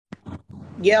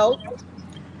Yo,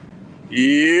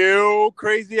 Yo,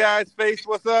 crazy eyes face,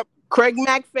 what's up? Craig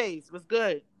McFace, what's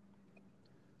good?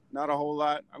 Not a whole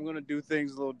lot. I'm gonna do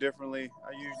things a little differently.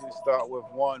 I usually start with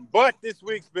one, but this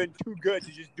week's been too good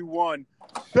to just do one.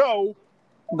 So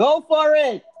Go for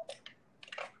it.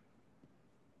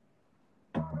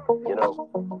 You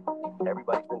know,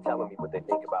 everybody's been telling me what they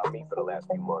think about me for the last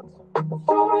few months.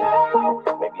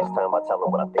 Maybe it's time I tell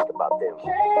them what I think about them.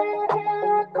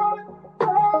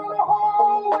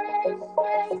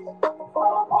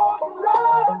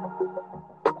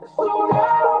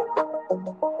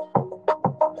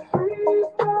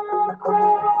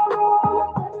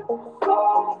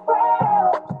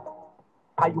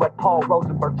 How you at Paul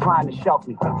Rosenberg trying to shelf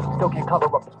me? Still can't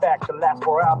cover up the facts. The last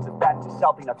 4 hours is back to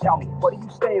selfie. Now tell me, what are you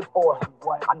staying for?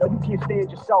 What? I know you can't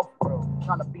stand yourself.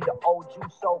 Trying to be the old you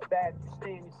so bad you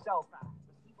stand yourself.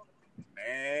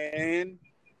 man,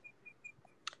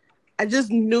 I just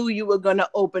knew you were going to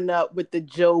open up with the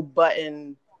Joe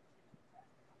Budden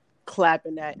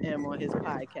clapping at him on his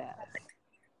podcast.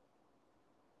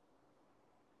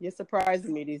 You're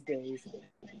surprising me these days.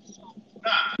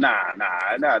 nah.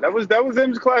 That was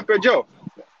him's clap at Joe.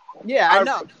 Yeah, I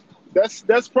know.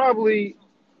 That's probably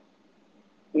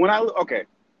when okay.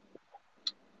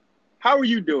 How are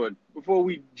you doing before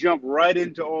we jump right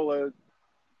into all the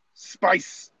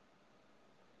spice?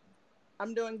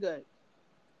 I'm doing good.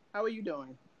 How are you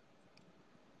doing?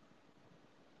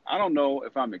 I don't know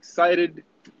if I'm excited.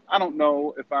 I don't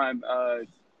know if I'm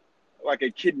like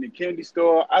a kid in a candy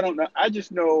store. I don't know. I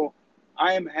just know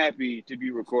I am happy to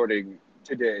be recording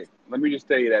today. Let me just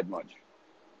tell you that much.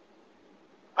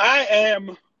 I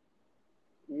am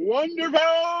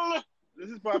wonderful. This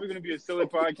is probably going to be a silly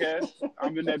podcast.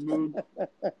 I'm in that mood.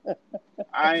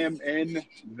 I am in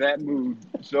that mood.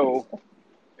 So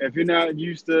if you're not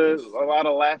used to a lot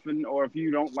of laughing, or if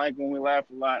you don't like when we laugh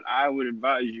a lot, I would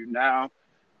advise you now.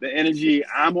 The energy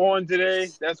I'm on today,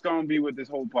 that's going to be what this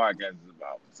whole podcast is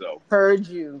about. So Heard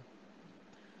you.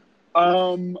 I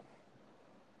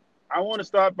want to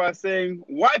start by saying,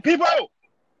 white people!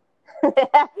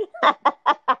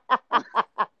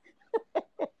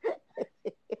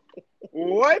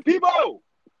 White people!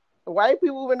 White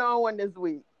people been on one this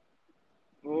week.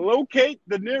 Locate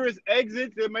the nearest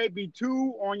exit. There might be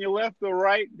 2 on your left or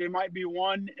right. There might be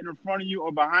 1 in front of you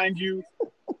or behind you.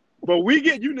 But we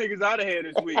get you niggas out of here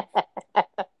this week.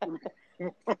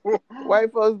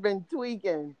 White folks been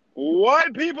tweaking.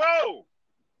 White people!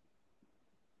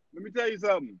 Let me tell you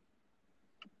something.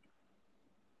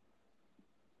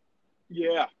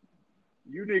 Yeah.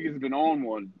 You niggas been on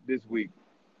one this week.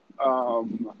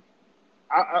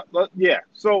 Yeah.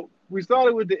 So we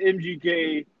started with the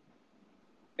MGK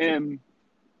and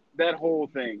that whole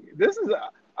thing.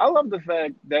 I love the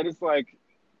fact that it's like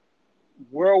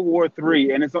World War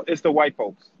III, and it's the white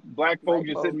folks. Black folks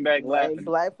just sitting back laughing.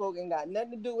 Black folk ain't got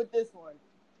nothing to do with this one.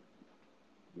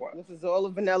 What? This is all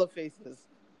of Vanilla Faces.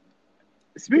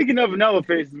 Speaking of Vanilla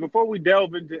Faces, before we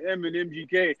delve into M and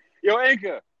MGK, yo,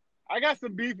 Anchor, I got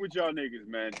some beef with y'all niggas,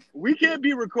 man. We can't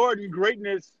be recording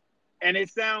greatness, and it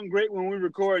sound great when we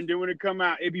record, and then when it come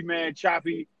out, it be mad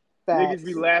choppy. Facts. Niggas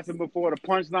be laughing before the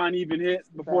punchline even hit,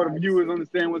 before Facts. the viewers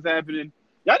understand what's happening.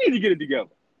 Y'all need to get it together.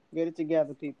 Get it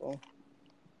together, people.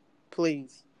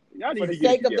 Please. Y'all need For to the get it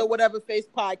sake of together. the Whatever Face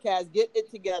podcast, get it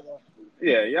together.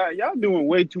 Yeah, y'all doing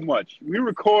way too much. We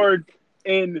record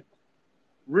in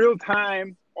real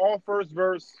time, all first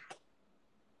verse,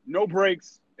 no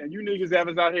breaks, and you niggas have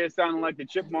us out here sounding like the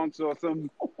Chipmunks or some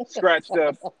scratched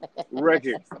up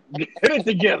record. Get it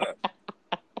together.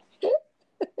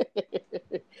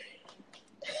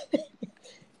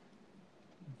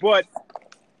 But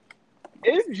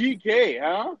MGK,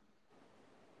 huh?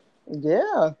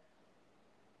 Yeah.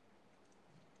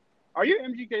 Are you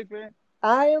an MGK fan?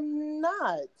 I am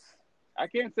not. I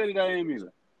can't say that I am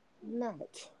either.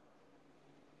 Not.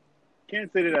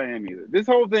 Can't say that I am either. This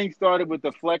whole thing started with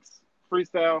the Flex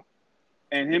freestyle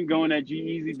and him going at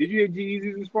G-Eazy. Did you hear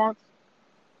G-Eazy's response?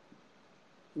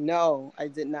 No, I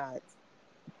did not.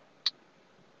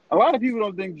 A lot of people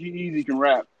don't think G-Eazy can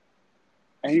rap,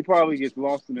 and he probably gets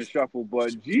lost in the shuffle,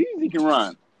 but G-Eazy can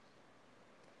rhyme.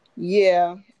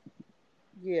 Yeah.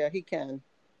 Yeah, he can.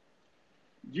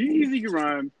 G-Eazy can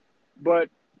rhyme, but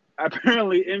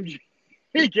apparently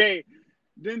MGK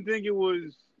didn't think it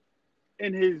was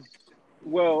in his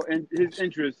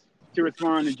interest to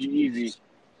respond to G-Eazy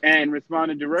and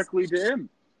responded directly to him.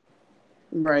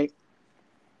 Right.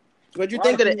 What'd you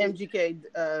think of the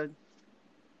MGK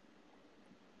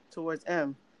towards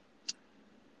M?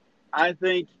 I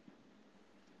think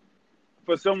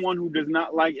for someone who does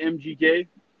not like MGK,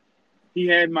 he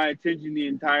had my attention the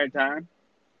entire time.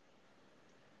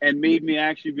 and made me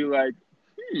actually be like,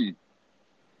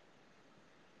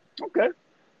 okay.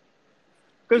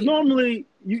 Because normally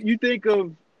you think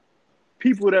of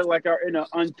people that like are in an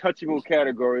untouchable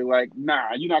category, like,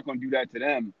 nah, you're not gonna do that to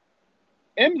them.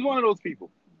 M's one of those people.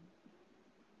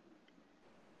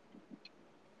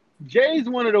 Jay's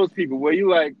one of those people where you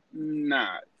like,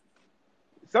 nah.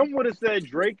 Some would have said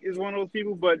Drake is one of those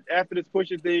people, but after this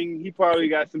Pusha thing, he probably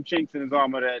got some chinks in his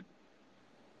armor that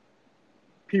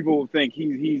people think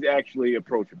he's actually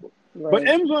approachable. Right. But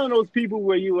M's one of those people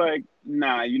where you like,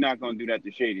 nah, you're not gonna do that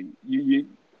to Shady. You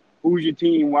who's your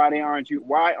team? Why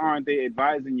aren't they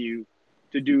advising you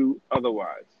to do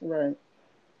otherwise? Right.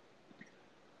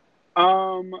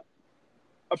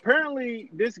 Apparently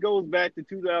this goes back to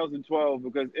 2012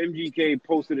 because MGK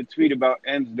posted a tweet about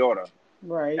M's daughter.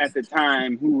 Right. At the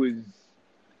time, who was,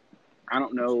 I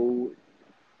don't know,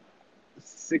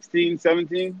 16,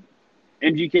 17.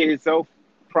 MGK himself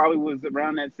probably was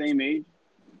around that same age,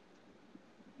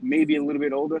 maybe a little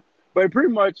bit older. But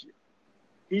pretty much,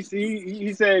 he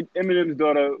said Eminem's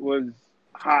daughter was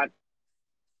hot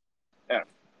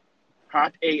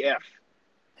AF.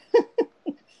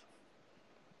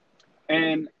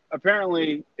 And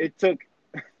apparently, it took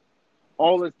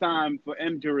all this time for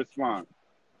M to respond.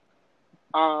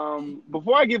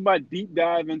 Before I give my deep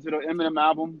dive into the Eminem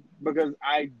album, because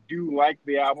I do like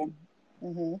the album,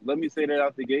 let me say that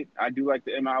out the gate. I do like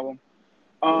the M album.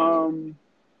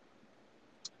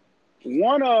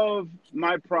 One of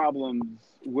my problems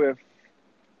with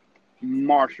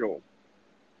Marshall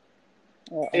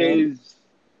is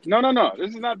no.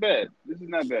 This is not bad.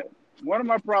 One of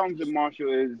my problems with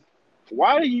Marshall is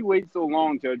why did you wait so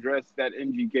long to address that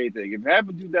MGK thing? If it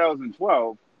happened in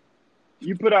 2012,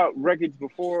 you put out records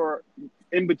before,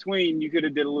 in between, you could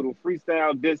have did a little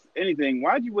freestyle, anything.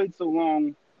 Why'd you wait so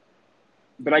long?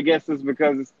 But I guess it's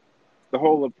because the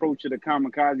whole approach of the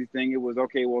kamikaze thing, it was,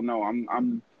 okay, well, no,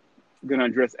 I'm going to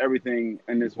address everything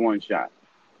in this one shot.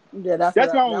 Yeah, that's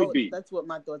my only beat. That's what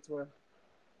my thoughts were.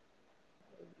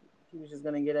 He was just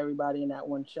going to get everybody in that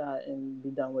one shot and be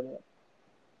done with it.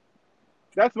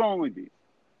 That's my only beat.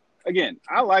 Again,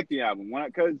 I like the album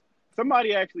because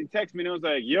somebody actually texted me and it was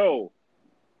like, yo,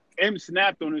 M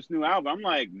snapped on this new album. I'm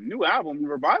like, new album?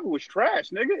 Revival was trash,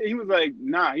 nigga. He was like,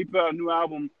 nah, he put out a new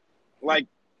album like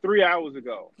 3 hours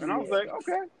ago. And I was like,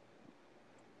 okay.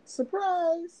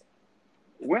 Surprise.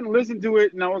 Went and listened to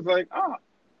it and I was like, oh,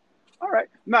 all right.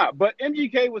 Nah, but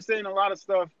MGK was saying a lot of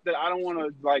stuff that I don't want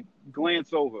to like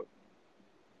glance over.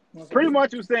 Okay. Pretty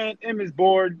much was saying M is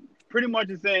bored. Pretty much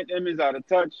is saying M is out of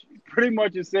touch. Pretty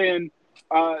much is saying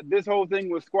this whole thing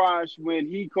was squashed when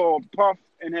he called Puff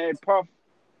and had Puff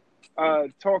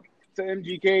talk to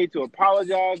MGK to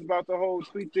apologize about the whole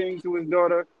tweet thing to his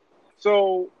daughter.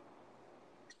 So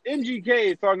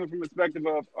MGK is talking from the perspective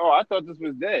of, oh, I thought this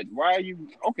was dead. Why are you,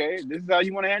 okay, this is how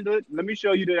you want to handle it? Let me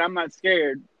show you that I'm not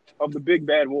scared of the big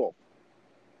bad wolf.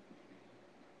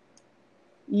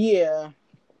 Yeah.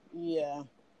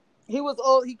 He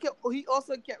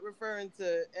also kept referring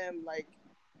to M like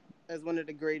as one of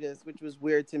the greatest, which was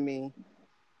weird to me.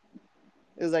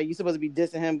 It was like you're supposed to be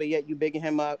dissing him, but yet you bigging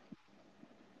him up.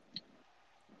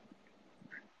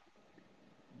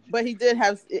 But he did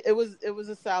have it was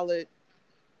a solid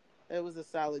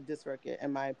diss record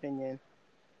in my opinion.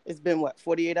 It's been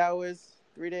 48 hours,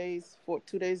 3 days,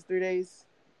 2 days, 3 days.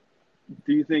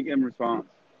 Do you think M responds?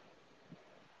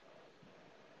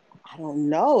 I don't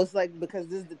know. It's like because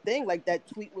this is the thing. Like that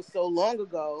tweet was so long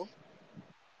ago,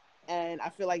 and I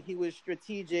feel like he was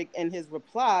strategic in his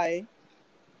reply.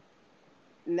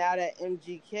 Now that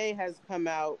MGK has come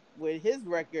out with his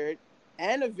record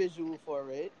and a visual for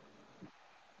it,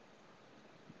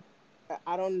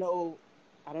 I don't know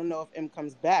if M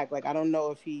comes back. Like I don't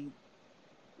know if he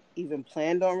even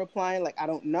planned on replying. Like I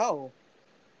don't know.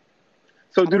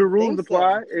 So do the rules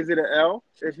apply? So. Is it an L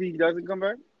if he doesn't come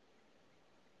back?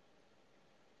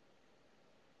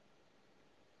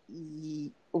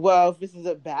 Well, if this is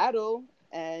a battle,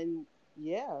 and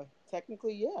yeah,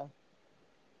 technically, yeah.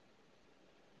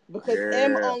 Because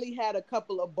M only had a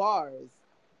couple of bars.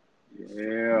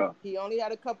 Yeah. He only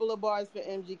had a couple of bars for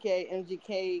MGK.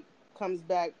 MGK comes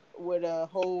back with a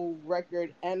whole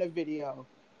record and a video.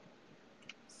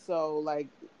 So, like,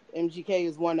 MGK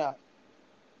is one up.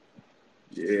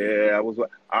 Yeah,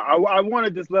 I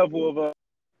wanted this level of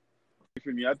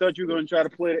from you. I thought you were going to try to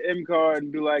play the M card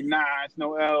and be like, nah, it's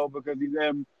no L because he's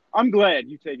M. I'm glad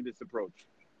you taking this approach.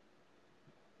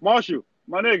 Marshall,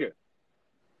 my nigga.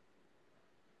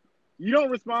 You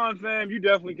don't respond, fam, you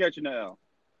definitely catching the L.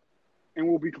 And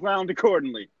will be clowned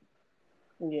accordingly.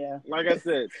 Yeah. Like I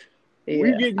said, yeah.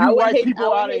 we get you white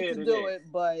people out of here to do it,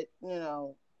 but, you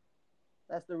know,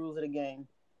 That's the rules of the game.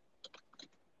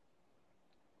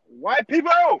 White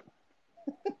people,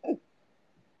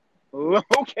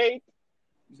 locate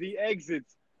the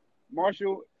exits.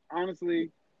 Marshall,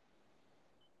 honestly,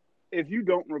 if you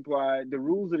don't reply, the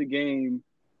rules of the game,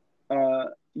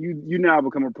 you now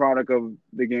become a product of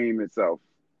the game itself.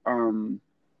 Um,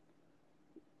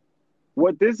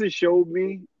 what this has showed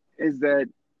me is that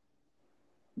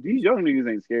these young niggas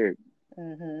ain't scared.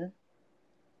 Mm-hmm.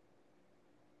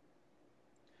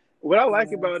 What I like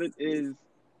Yeah. about it is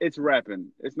it's rapping.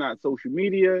 It's not social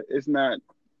media. It's not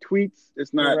tweets.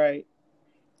 It's not. Right.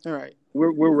 All right.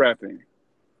 We're rapping.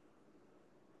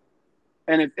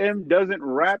 And if M doesn't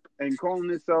rap and calling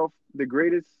himself the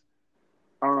greatest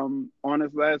on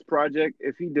his last project,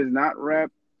 if he does not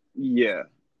rap, yeah,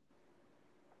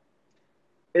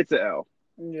 it's a L.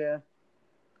 Yeah.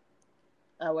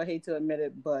 I would hate to admit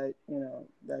it, but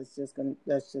that's just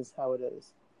how it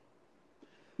is.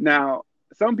 Now,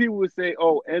 some people would say,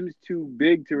 "Oh, M's too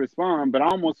big to respond," but I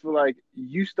almost feel like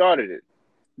you started it.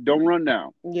 Don't run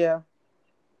down. Yeah.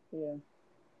 Yeah.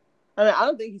 I mean, I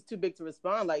don't think he's too big to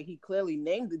respond. Like, he clearly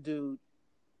named the dude.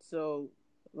 So,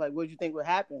 like, what do you think would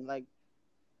happen? Like,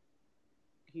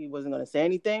 he wasn't going to say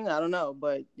anything? I don't know.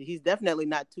 But he's definitely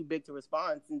not too big to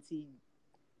respond since he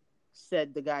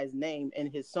said the guy's name in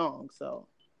his song. So,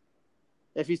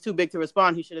 if he's too big to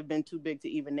respond, he should have been too big to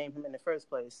even name him in the first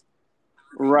place.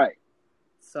 Right.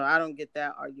 So, I don't get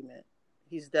that argument.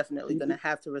 He's definitely going to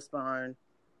have to respond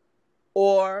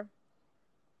or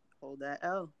hold that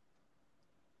L.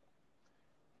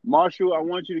 Marshall, I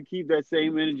want you to keep that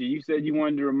same energy. You said you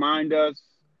wanted to remind us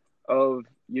of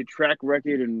your track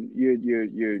record and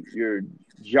your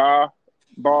jaw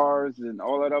bars and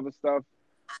all that other stuff.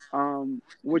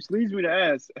 Which leads me to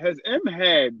ask: has M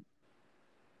had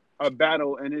a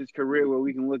battle in his career where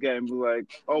we can look at and be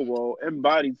like, "Oh well, M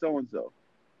bodied so and so."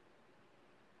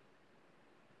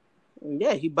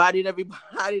 Yeah, he bodied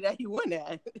everybody that he went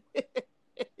at.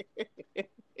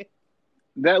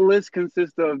 That list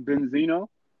consists of Benzino,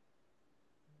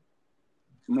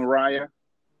 Mariah,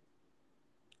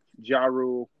 Ja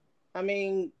Rule, I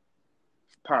mean,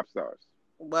 pop stars.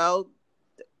 well,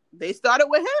 they started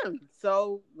with him.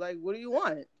 So, like, what do you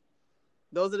want?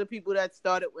 Those are the people that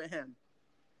started with him.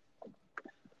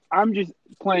 I'm just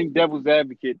playing devil's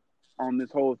advocate on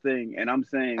this whole thing, and I'm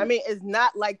saying, I mean, it's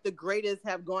not like the greatest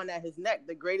have gone at his neck.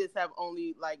 The greatest have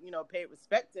only, like, paid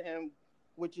respect to him,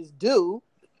 which is due.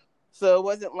 So it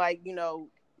wasn't like,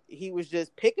 he was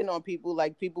just picking on people.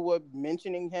 Like, people were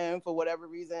mentioning him for whatever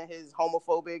reason, his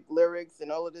homophobic lyrics and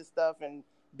all of this stuff and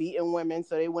beating women.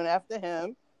 So they went after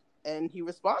him and he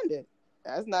responded.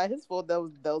 That's not his fault.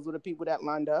 Those were the people that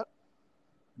lined up.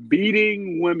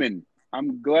 beating women.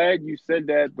 I'm glad you said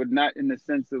that, but not in the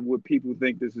sense of what people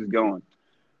think this is going.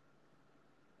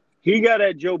 He got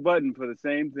at Joe Budden for the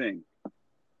same thing.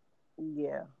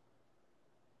 Yeah.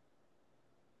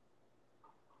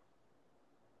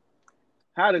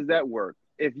 How does that work?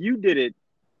 If you did it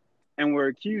and were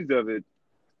accused of it,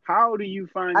 how do you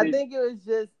find I it? think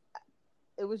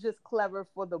it was just clever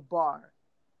for the bar.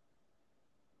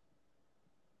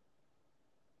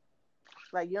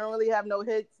 Like, you don't really have no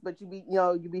hits, but you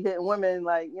be hitting women.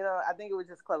 Like, I think it was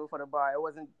just clever for the bar. It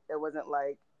wasn't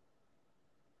like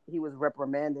he was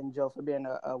reprimanding Joe for being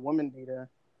a woman beater.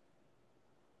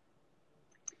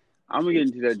 I'm gonna get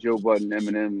into that Joe Budden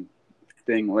Eminem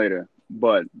thing later,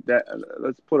 but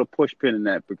let's put a push pin in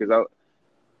that because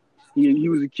he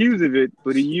was accused of it,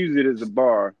 but he used it as a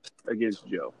bar against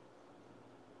Joe.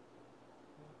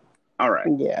 All right.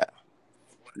 Yeah.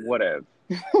 Whatever.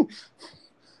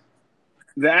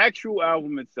 The actual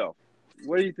album itself.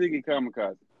 What do you think of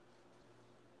Kamikaze?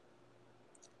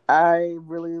 I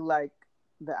really like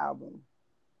the album.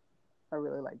 I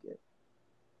really like it.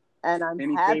 And I'm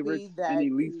Any happy favorites? that Any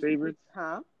least favorites?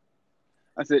 Huh?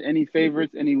 I said any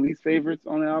favorites? Any least favorites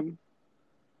on the album?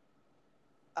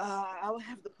 I would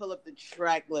have to pull up the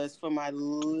track list for my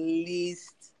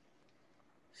least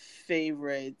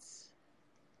favorites.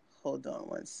 Hold on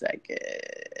one second.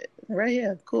 Right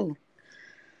here, cool.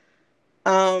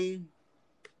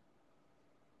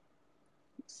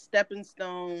 Stepping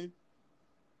Stone.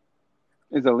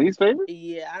 Is the least favorite?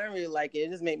 Yeah, I don't really like it.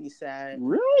 It just made me sad.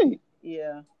 Really?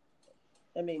 Yeah,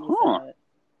 it made me Huh.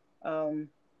 sad.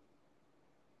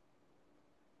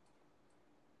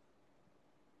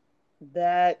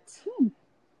 That.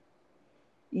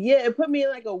 Yeah, it put me in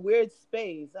like a weird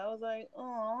space. I was like,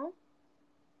 oh,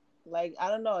 like I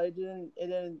don't know. It didn't.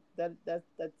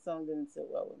 That song didn't sit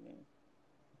well with me.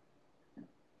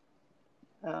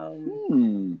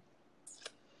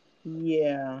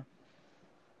 Yeah.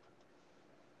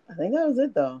 I think that was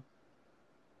it though.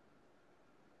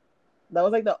 That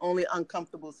was like the only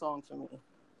uncomfortable song for me.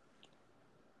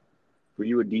 Were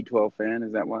you a D12 fan?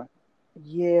 Is that why?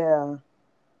 Yeah.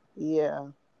 Yeah.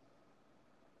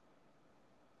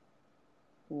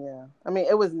 Yeah. I mean,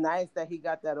 it was nice that he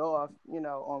got that off,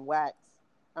 on wax.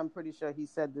 I'm pretty sure he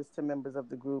said this to members of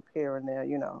the group here and there,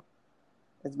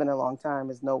 It's been a long time.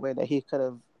 There's no way that he could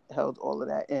have held all of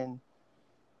that in.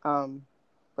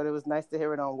 But it was nice to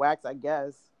hear it on wax, I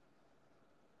guess.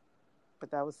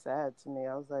 But that was sad to me.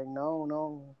 I was like, no,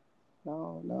 no,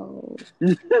 no, no.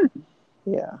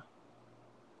 Yeah.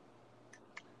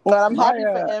 Well, I'm happy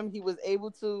for him. He was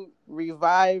able to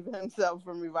revive himself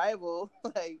from Revival.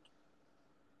 Like,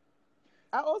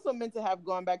 I also meant to have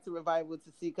gone back to Revival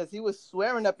to see, because he was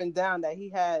swearing up and down that he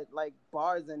had like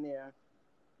bars in there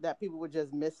that people were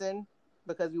just missing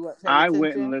because we weren't paying attention. I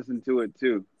went and listened to it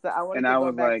too. So I wanted to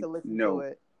go back to listen to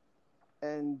it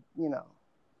and,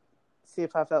 see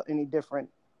if I felt any different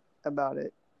about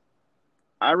it.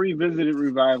 I revisited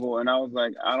Revival and I was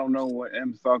like, I don't know what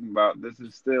M's talking about. This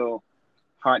is still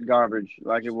hot garbage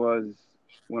like it was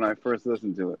when I first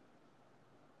listened to it.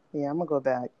 Yeah, I'm going to go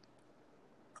back.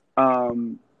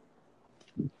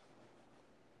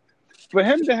 For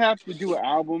him to have to do an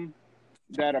album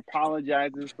that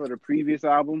apologizes for the previous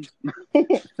album,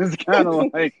 it's kind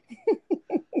of like,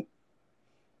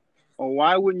 or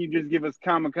why wouldn't you just give us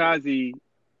Kamikaze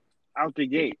out the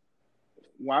gate?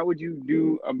 Why would you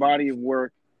do a body of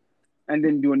work and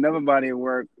then do another body of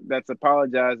work that's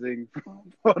apologizing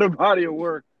for the body of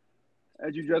work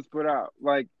that you just put out?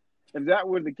 Like, if that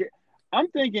were the case, I'm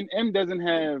thinking M doesn't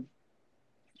have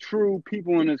true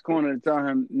people in his corner to tell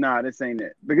him, nah, this ain't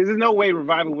it. Because there's no way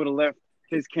Revival would have left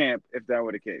his camp if that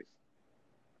were the case.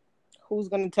 Who's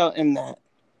going to tell him that?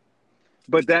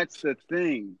 But that's the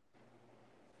thing.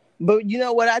 But you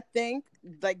know what I think?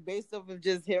 Like, based off of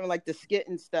just hearing like the skit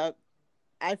and stuff,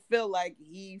 I feel like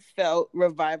he felt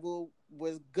Revival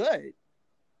was good.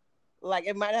 Like,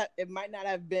 it might not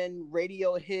have been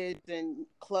radio hits and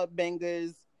club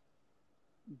bangers,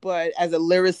 but as a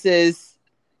lyricist,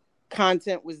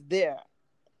 content was there.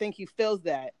 I think he feels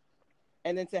that.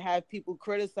 And then to have people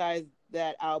criticize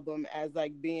that album as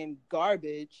like being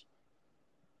garbage,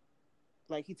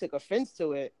 like he took offense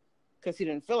to it because he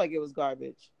didn't feel like it was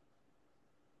garbage.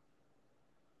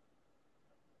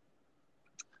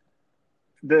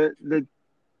 The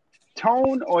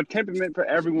tone or temperament for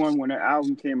everyone when the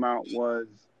album came out was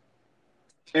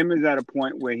M is at a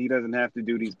point where he doesn't have to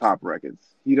do these pop records.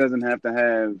 He doesn't have to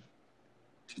have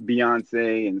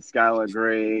Beyonce and Skylar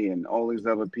Grey and all these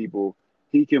other people.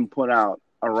 He can put out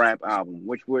a rap album,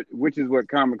 which is what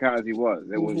Kamikaze was.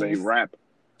 It was a rap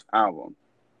album.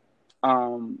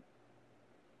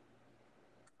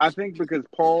 I think because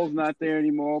Paul's not there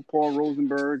anymore, Paul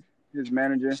Rosenberg, his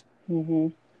manager. Mm-hmm.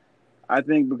 I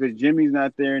think because Jimmy's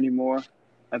not there anymore.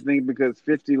 I think because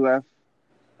 50 left.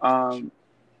 I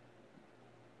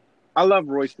love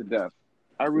Royce to death.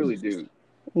 I really do.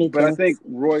 Me too. But I think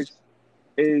Royce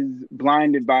is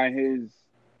blinded by his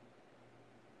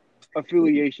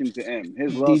affiliation to M,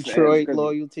 his love Detroit to M,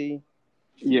 loyalty.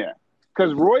 Yeah.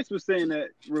 Because Royce was saying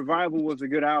that Revival was a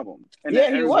good album. And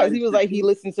yeah, he was. He was like, he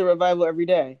listens to Revival every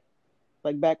day.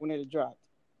 Like back when it had dropped.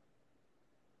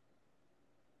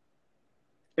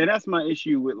 And that's my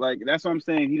issue with, like, that's what I'm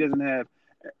saying. He doesn't have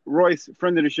Royce,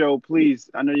 friend of the show, please.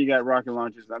 I know you got rocket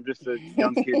launchers. I'm just a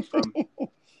young kid from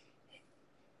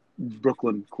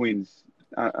Brooklyn, Queens.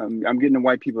 I'm getting the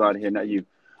white people out of here, not you.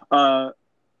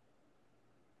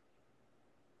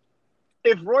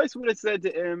 If Royce would have said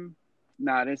to him,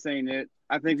 nah, this ain't it,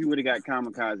 I think we would have got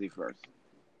Kamikaze first.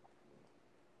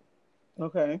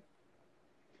 Okay.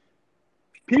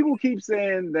 People keep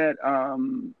saying that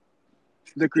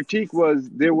the critique was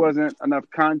there wasn't enough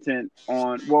content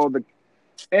on, the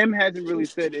M hasn't really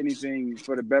said anything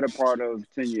for the better part of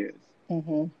 10 years.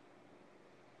 Mm-hmm.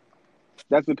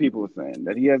 That's what people are saying,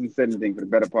 that he hasn't said anything for the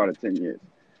better part of 10 years.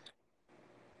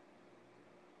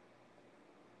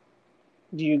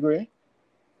 Do you agree?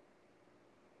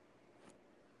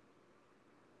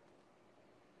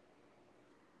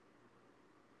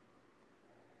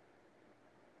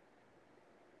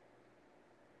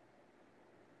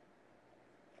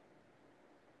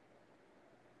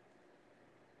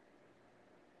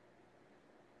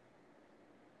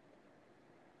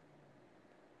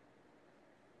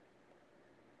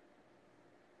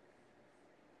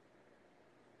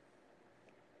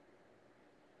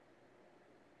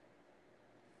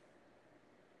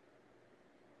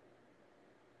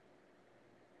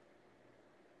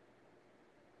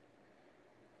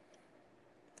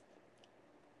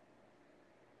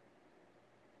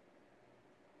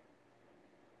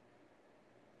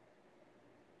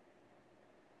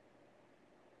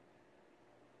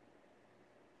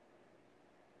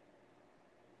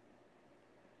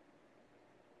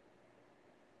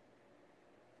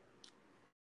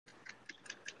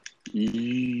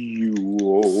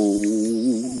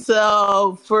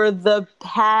 So for the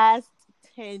past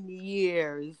 10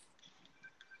 years,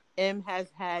 M has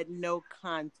had no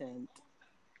content.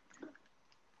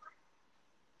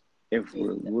 If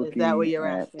we're Is that what looking you're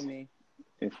at, asking me?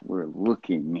 if we're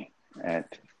looking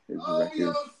at his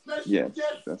record, yes,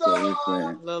 that's what we're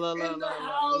saying.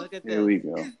 Look at Here this. we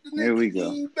go. Here we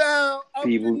go.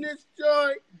 People.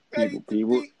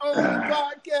 Podcast.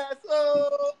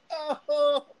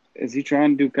 Oh. Is he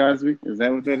trying to do Cosby? Is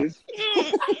that what that is?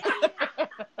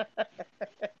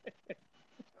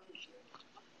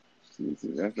 See,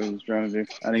 that's what he's trying to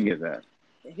do. I didn't get that.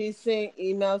 He's saying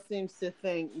email seems to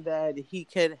think that he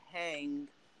could hang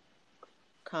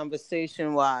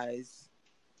conversation-wise.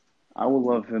 I would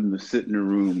love him to sit in a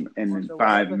room and in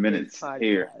 5 minutes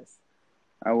here.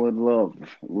 I would love.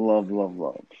 So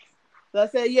I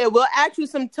said, yeah, we'll ask you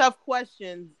some tough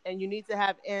questions, and you need to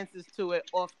have answers to it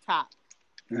off top.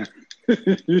 Then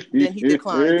he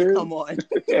declined to come on.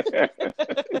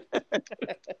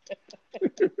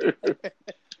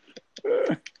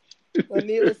 Well,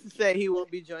 needless to say, he won't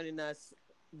be joining us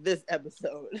this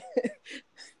episode.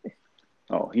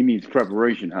 Oh, he needs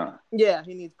preparation, huh? Yeah,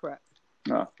 he needs prep.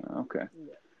 Oh, okay.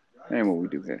 Yeah. Ain't what we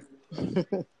do here.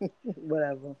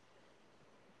 Whatever.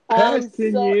 Past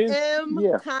 10 years.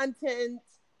 M content.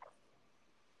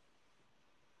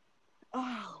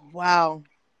 Oh, wow.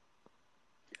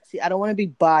 See, I don't want to be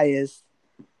biased.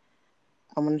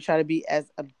 I'm going to try to be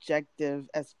as objective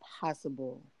as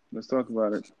possible. Let's talk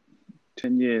about it.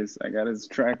 10 years. I got his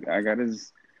track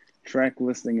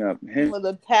listing up. For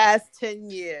the past 10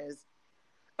 years.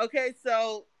 Okay,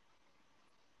 so,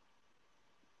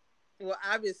 well,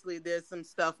 obviously there's some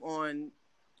stuff on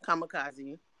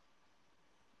Kamikaze.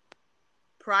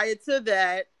 Prior to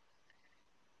that,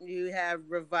 you have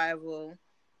Revival.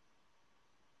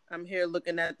 I'm here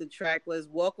looking at the track list.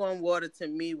 Walk on Water to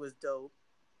me was dope.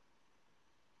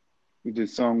 We did a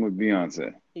song with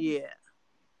Beyonce. Yeah.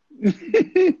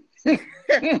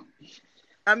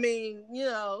 I mean, you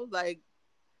know, like,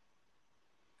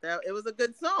 that. It was a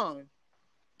good song.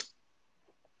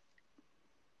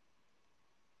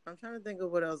 I'm trying to think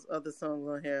of what else other songs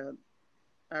on here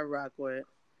I rock with.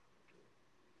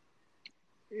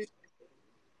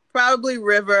 Probably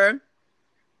River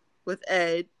with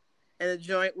Ed and a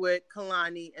joint with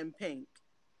Kalani and Pink.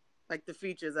 Like the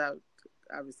features I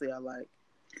like.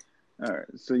 All right,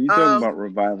 so you're talking about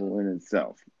Revival in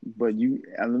itself, but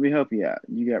let me help you out.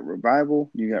 You got Revival,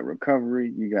 you got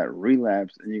Recovery, you got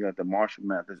Relapse, and you got the Marshall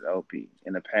Mathers LP.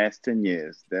 In the past 10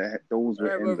 years, those were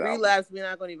M's albums. Relapse, we're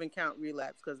not going to even count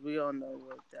Relapse because we all know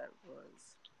what that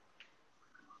was.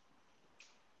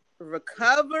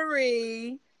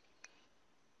 Recovery.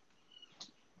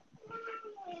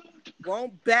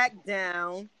 Won't Back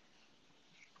Down.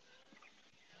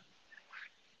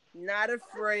 Not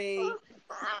Afraid.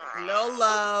 No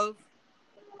Love.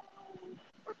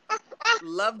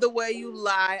 Love the Way You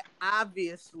Lie,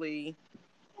 obviously.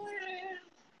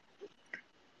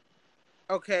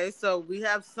 Okay, so we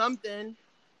have something.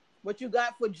 What you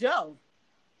got for Joe?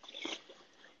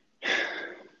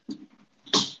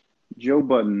 Joe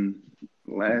Budden,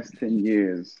 last 10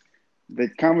 years. The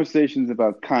conversations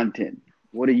about content.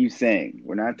 What are you saying?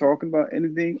 We're not talking about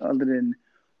anything other than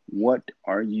what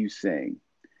are you saying?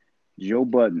 Joe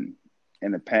Budden,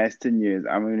 in the past 10 years,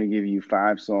 I'm going to give you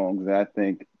 5 songs that I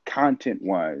think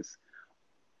content-wise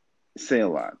say a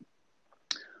lot.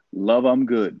 Love, I'm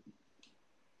Good.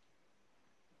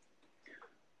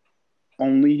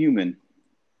 Only Human.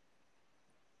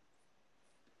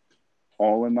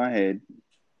 All in My Head.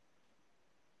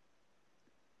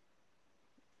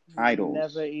 Idols.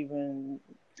 Never even.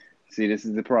 See, this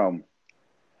is the problem.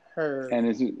 Heard. And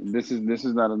this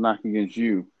is not a knock against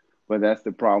you, but that's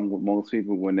the problem with most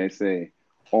people when they say,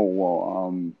 "Oh,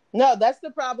 well, No, that's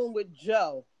the problem with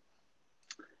Joe.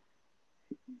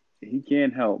 He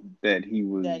can't help that he's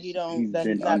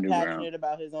not passionate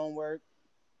about his own work.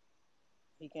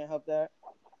 He can't help that.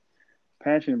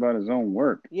 Passionate about his own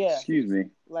work. Yeah. Excuse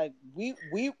me. Like we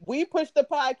push the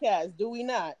podcast, do we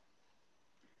not?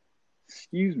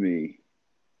 Excuse me.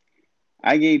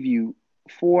 I gave you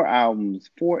 4 M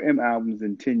albums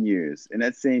in 10 years. In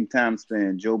that same time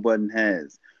span, Joe Budden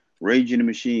has Rage in the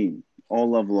Machine, All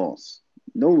Love Lost,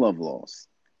 No Love Lost,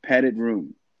 Padded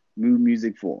Room, Mood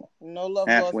Music 4, No Love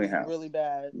Halfway Lost House, is really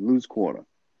bad. Loose Quarter,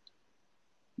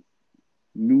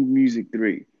 Mood Music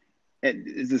 3.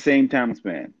 It's the same time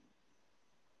span.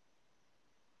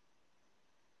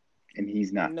 And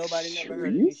he's not. Nobody never heard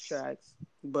of these tracks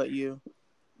but you.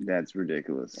 That's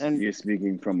ridiculous. And you're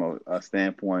speaking from a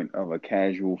standpoint of a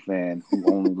casual fan who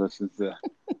only listens to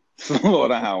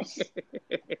Slaughterhouse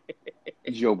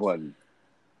Joe Budden.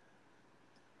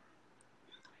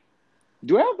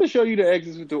 Do I have to show you the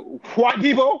exits with the white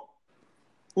people?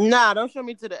 Nah, don't show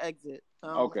me to the exit.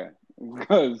 Okay,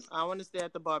 because I want to stay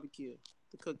at the barbecue,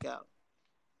 the cookout.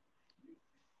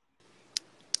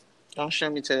 Don't show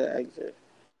me to the exit.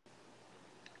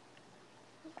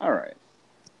 All right.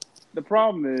 The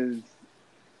problem is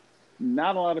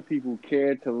not a lot of people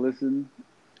care to listen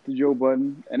to Joe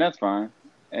Budden, and that's fine.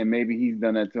 And maybe he's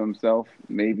done that to himself.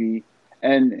 Maybe,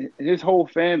 and his whole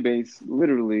fan base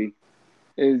literally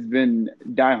has been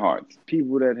diehards,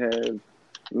 people that have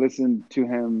listened to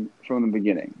him from the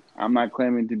beginning. I'm not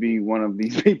claiming to be one of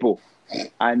these people.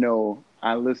 I know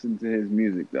I listen to his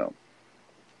music though.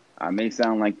 I may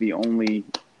sound like the only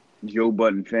Joe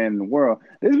Budden fan in the world.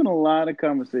 There's been a lot of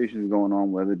conversations going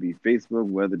on, whether it be Facebook,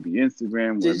 whether it be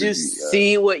Instagram. Did you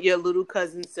see what your little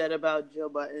cousin said about Joe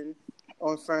Budden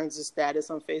on Ferns' status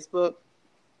on Facebook?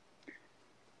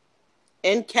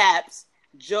 In caps,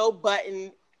 Joe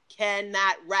Budden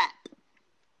cannot rap.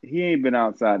 He ain't been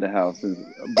outside the house since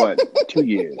but 2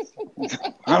 years.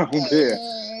 I don't care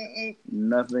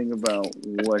nothing about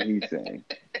what he's saying.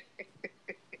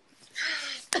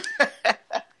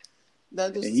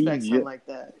 Don't disrespect him like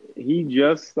that. He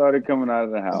just started coming out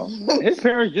of the house. His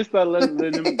parents just started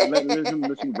letting him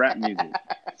listen to rap music.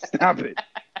 Stop it.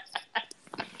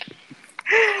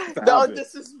 Don't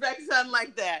disrespect son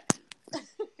like that.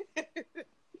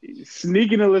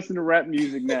 Sneaking to listen to rap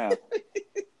music now.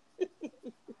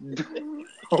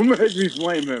 Don't make me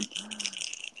blame him.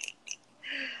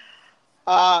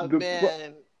 Oh,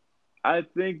 man. I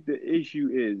think the issue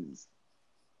is,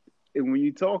 and when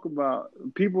you talk about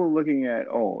people looking at,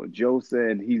 oh, Joe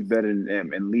said he's better than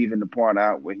M and leaving the part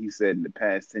out where he said in the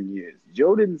past 10 years.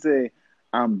 Joe didn't say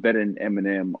I'm better than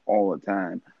Eminem all the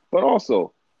time. But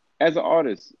also, as an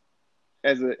artist,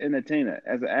 as an entertainer,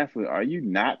 as an athlete, are you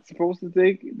not supposed to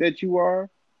think that you are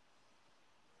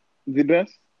the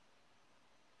best?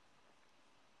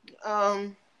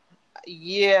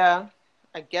 Yeah,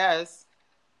 I guess.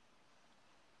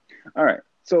 All right.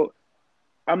 So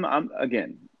I'm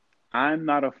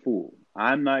not a fool.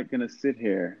 I'm not gonna sit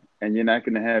here and you're not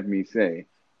gonna have me say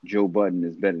Joe Budden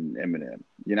is better than Eminem.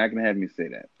 You're not gonna have me say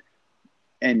that.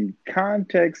 In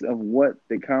context of what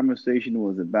the conversation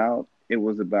was about, it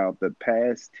was about the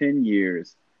past 10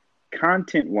 years,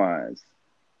 content-wise.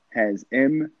 Has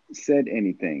M said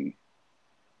anything?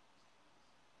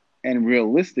 And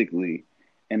realistically,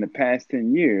 in the past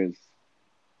 10 years,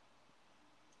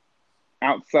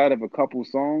 outside of a couple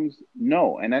songs,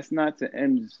 no. And that's not to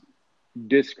M's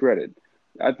discredit.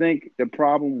 I think the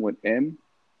problem with M,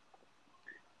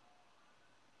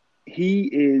 he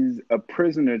is a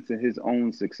prisoner to his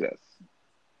own success.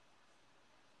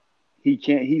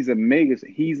 He's a mega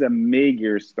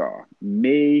star.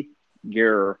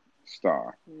 Mega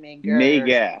star.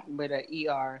 Mega. With an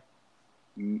ER.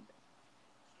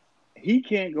 He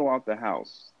can't go out the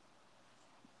house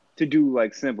to do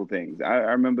like simple things. I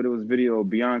remember there was a video of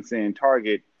Beyonce in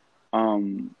Target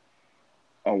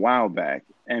a while back,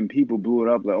 and people blew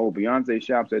it up like, oh, Beyonce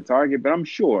shops at Target, but I'm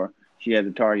sure she had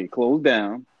the Target closed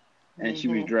down and she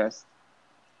was dressed.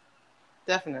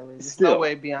 Definitely. There's no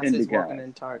way Beyonce's walking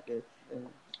in Target.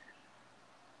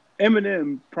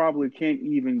 Eminem probably can't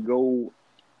even go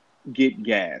get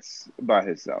gas by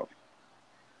himself.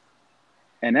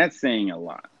 And that's saying a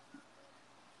lot.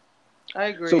 I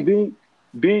agree. So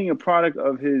being a product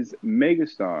of his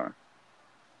megastar,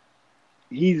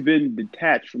 he's been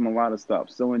detached from a lot of stuff.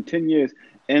 So in 10 years,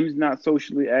 M's not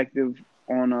socially active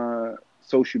on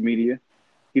social media.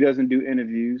 He doesn't do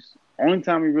interviews. Only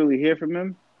time we really hear from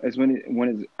him is when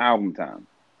it's album time.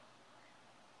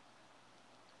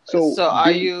 So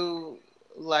are you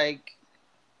like?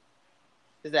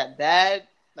 Is that bad?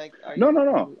 Like, no.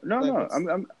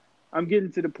 I'm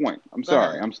getting to the point. I'm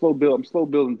sorry. I'm slow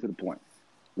building to the point.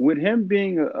 With him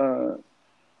being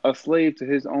a slave to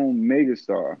his own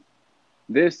megastar,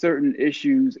 there's certain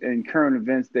issues and current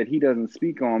events that he doesn't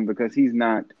speak on because he's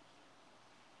not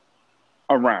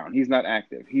around. He's not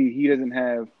active. He doesn't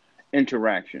have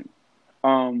interaction.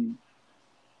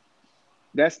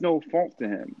 That's no fault to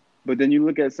him. But then you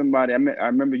look at somebody. I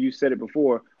remember you said it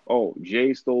before. Oh,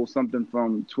 Jay stole something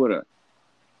from Twitter.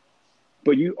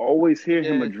 But you always hear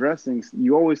him addressing.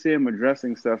 You always hear him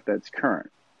addressing stuff that's current,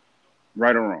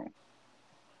 right or wrong.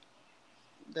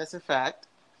 That's a fact.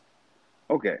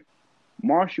 Okay,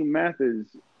 Marshall Mathers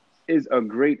is a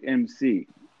great MC,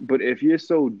 but if you're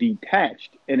so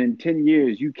detached and in 10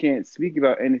 years you can't speak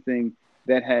about anything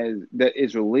that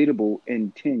is relatable in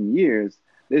 10 years,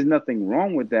 there's nothing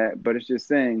wrong with that. But it's just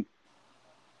saying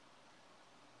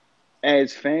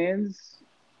as fans,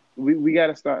 we got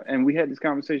to start, and we had this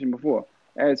conversation before.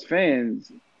 As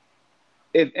fans,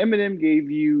 if Eminem gave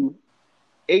you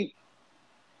 8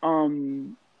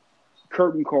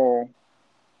 curtain call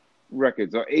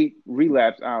records or 8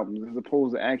 relapse albums as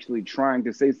opposed to actually trying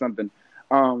to say something.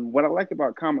 What I like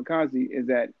about Kamikaze is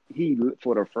that he,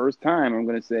 for the first time, I'm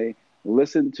going to say,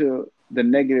 listened to the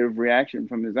negative reaction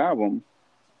from his album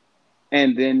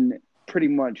and then pretty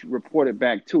much reported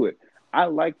back to it. I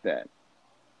like that.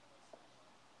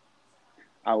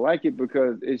 I like it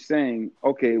because it's saying,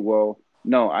 okay, well,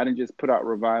 no, I didn't just put out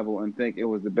Revival and think it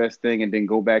was the best thing and then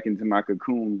go back into my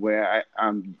cocoon where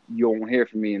you won't hear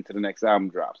from me until the next album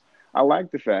drops. I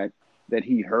like the fact that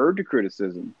he heard the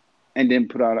criticism and then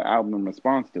put out an album in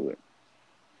response to it.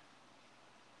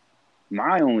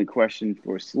 My only question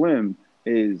for Slim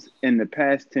is, in the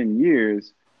past 10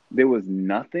 years, there was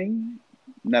nothing,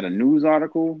 not a news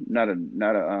article, not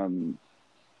a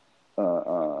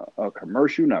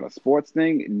commercial, not a sports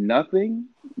thing, nothing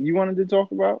you wanted to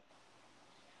talk about?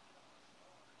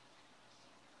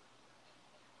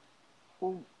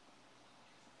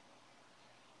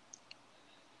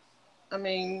 I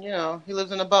mean, he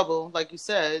lives in a bubble, like you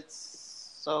said.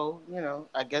 So,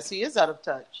 I guess he is out of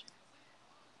touch.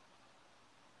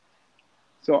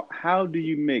 So how do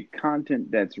you make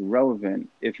content that's relevant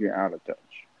if you're out of touch?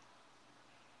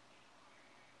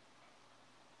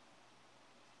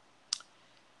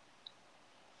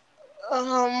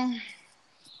 I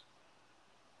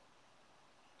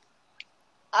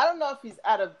don't know if he's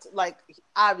out of,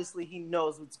 obviously he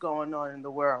knows what's going on in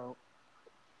the world.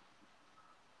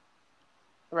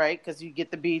 Right? Because you get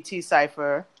the BET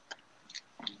cipher.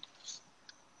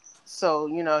 So,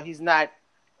 he's not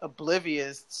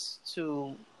oblivious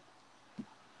to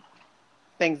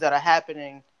things that are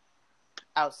happening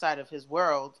outside of his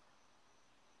world.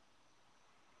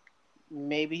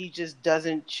 Maybe he just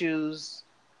doesn't choose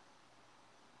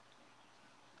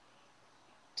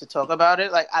to talk about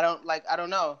it. I don't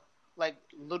know.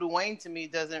 Lil Wayne to me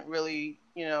doesn't really,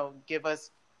 give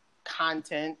us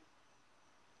content.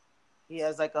 He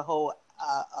has a whole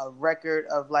a record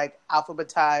of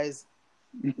alphabetized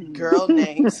girl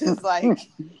names. It's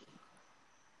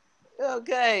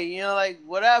okay,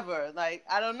 whatever. I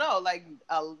don't know.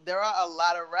 There are a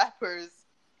lot of rappers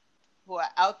who are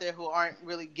out there who aren't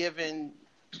really given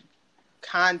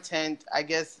content, I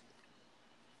guess,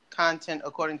 content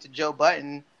according to Joe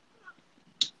Budden,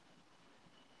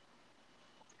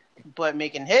 but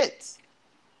making hits.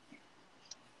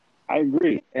 I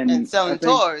agree. And selling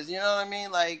tours, you know what I mean?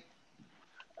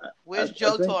 Where's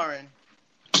Joe touring?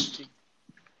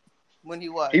 When he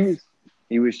was?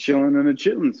 He was chilling on a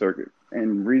chilling circuit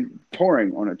and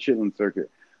touring on a chilling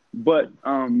circuit. But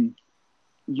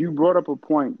you brought up a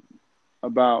point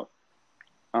about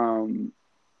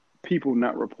people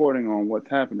not reporting on what's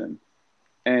happening.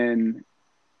 And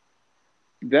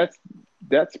that's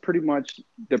pretty much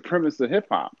the premise of hip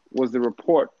hop, was the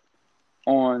report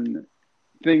on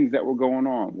things that were going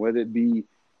on, whether it be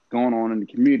going on in the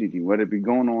community, whether it be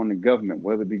going on in the government,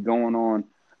 whether it be going on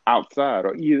outside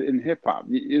or either in hip hop.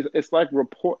 It's like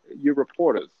you're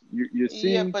reporters. You're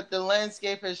seeing. Yeah, but the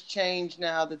landscape has changed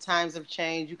now. The times have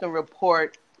changed. You can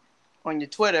report on your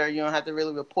Twitter. You don't have to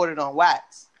really report it on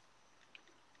wax.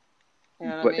 You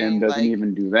know but M doesn't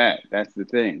even do that. That's the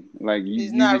thing.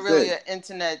 He's not really an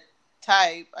internet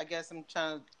type. I guess I'm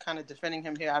trying to kind of defending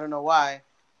him here. I don't know why.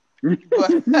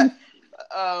 But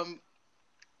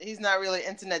he's not really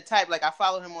internet type. I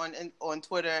follow him on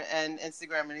Twitter and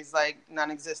Instagram, and he's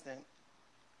non-existent.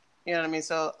 You know what I mean?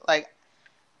 So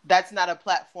that's not a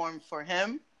platform for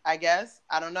him, I guess.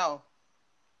 I don't know.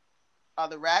 Are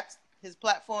the raps his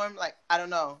platform? I don't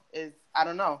know. I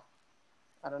don't know.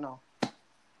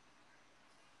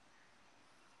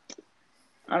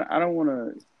 I don't want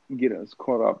to get us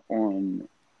caught up on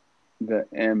the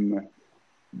M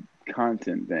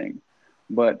content thing,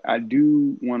 but I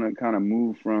do want to kind of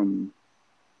move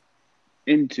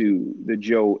into the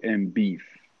Joe M beef,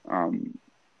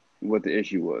 what the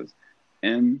issue was.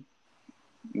 M,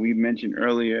 we mentioned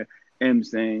earlier, M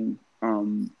saying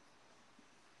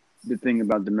the thing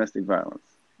about domestic violence.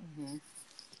 Mm-hmm.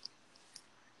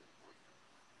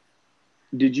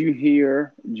 Did you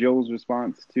hear Joe's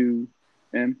response to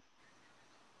M?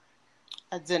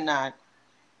 I did not.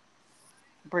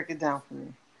 Break it down for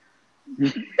me.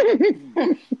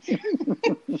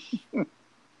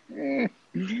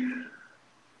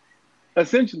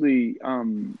 Essentially,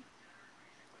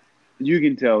 you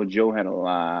can tell Joe had a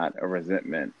lot of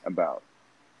resentment about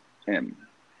him.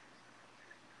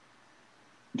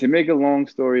 To make a long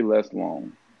story less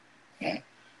long,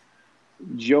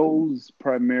 Joe's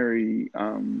primary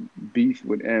beef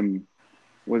with M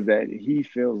was that he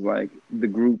feels like the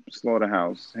group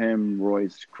Slaughterhouse, him,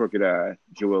 Royce, Crooked Eye,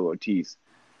 Joel Ortiz,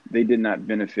 they did not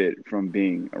benefit from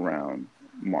being around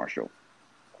Marshall.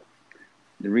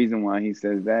 The reason why he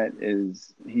says that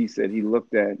is he said he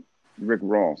looked at Rick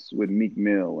Ross with Meek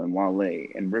Mill and Wale,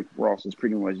 and Rick Ross is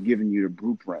pretty much giving you the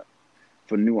blueprint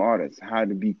for new artists, how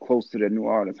to be close to that new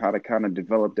artist, how to kind of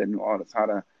develop that new artist, how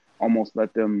to almost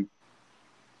let them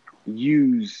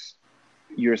use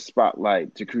your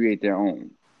spotlight to create their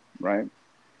own, right?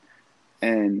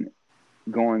 And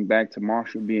going back to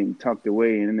Marshall being tucked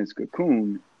away in his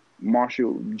cocoon,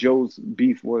 Joe's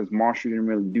beef was Marshall didn't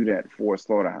really do that for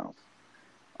Slaughterhouse.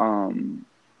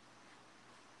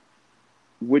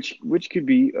 Which could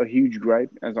be a huge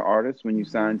gripe as an artist when you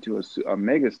sign to a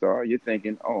megastar. You're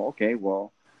thinking, oh, okay,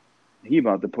 well, he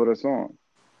about to put us on.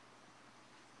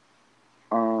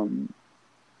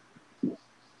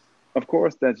 Of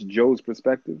course, that's Joe's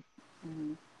perspective.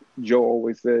 Mm-hmm. Joe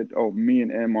always said, oh, me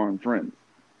and M aren't friends.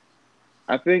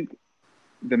 I think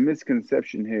the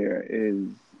misconception here is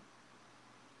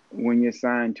when you're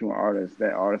signed to an artist,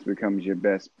 that artist becomes your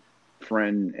best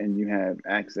friend and you have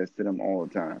access to them all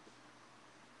the time.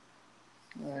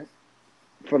 Right.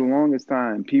 For the longest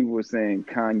time, people were saying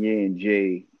Kanye and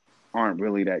Jay aren't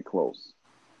really that close.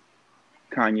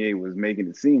 Kanye was making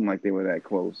it seem like they were that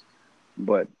close,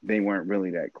 but they weren't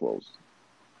really that close.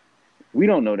 We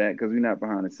don't know that because we're not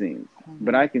behind the scenes. Mm-hmm.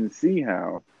 But I can see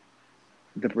how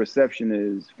the perception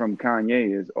is from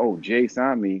Kanye is, oh, Jay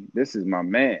signed me. This is my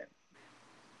man.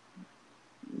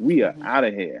 We are out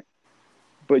of here.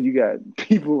 But you got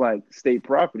people like State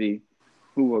Property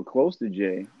who were close to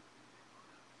Jay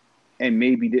and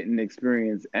maybe didn't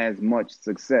experience as much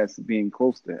success being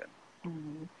close to him.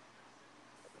 Mm-hmm.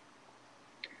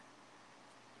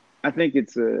 I think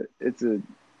it's a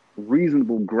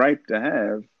reasonable gripe to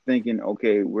have, thinking,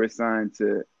 okay, we're signed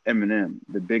to Eminem,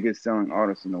 the biggest selling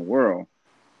artist in the world.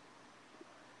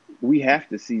 We have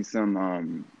to see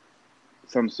some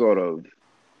sort of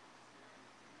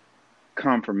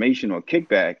confirmation or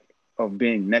kickback of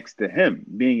being next to him,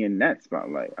 being in that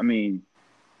spotlight. I mean,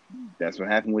 that's what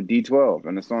happened with D12.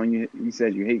 And the song you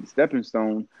said you hate, Stepping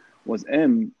Stone, was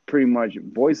M pretty much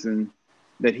voicing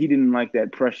that he didn't like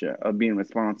that pressure of being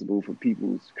responsible for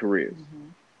people's careers,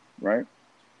 right?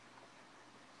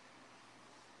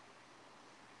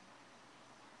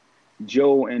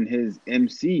 Joe in his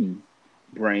MC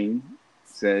brain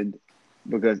said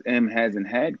because M hasn't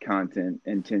had content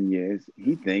in 10 years,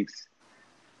 he thinks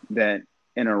that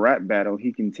in a rap battle,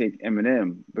 he can take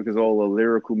Eminem because all the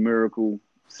lyrical, miracle,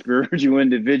 spiritual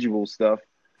individual stuff,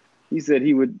 he said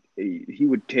he would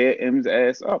tear M's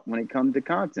ass up when it came to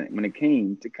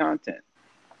content.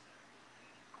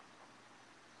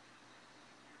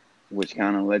 Which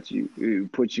kind of lets you,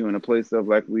 put you in a place of,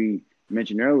 like we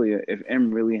mentioned earlier, if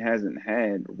M really hasn't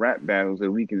had rap battles that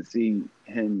we can see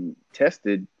him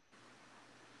tested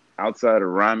outside of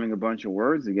rhyming a bunch of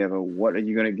words together, what are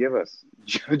you going to give us?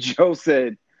 Joe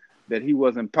said that he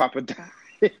wasn't Papa Die.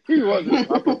 He wasn't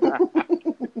Papa Die.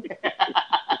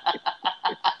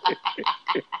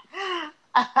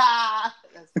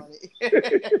 That's funny.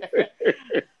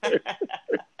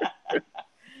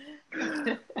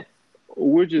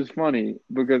 Which is funny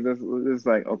because it's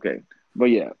like, okay. But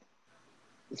yeah.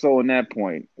 So on that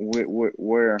point,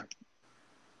 where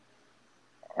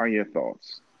are your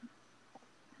thoughts?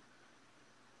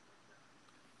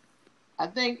 I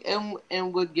think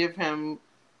M would give him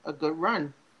a good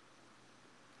run.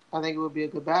 I think it would be a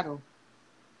good battle.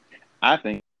 I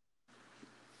think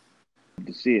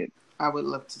to see it. I would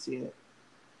love to see it.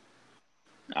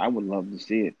 I would love to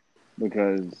see it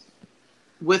because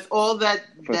with all that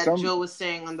Joe was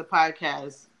saying on the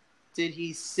podcast, did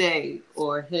he say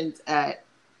or hint at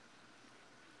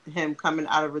him coming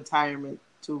out of retirement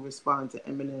to respond to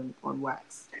Eminem on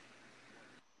Wax?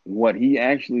 What he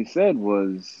actually said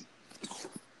was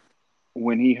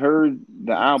when he heard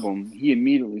the album, he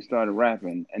immediately started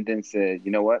rapping and then said,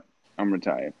 you know what? I'm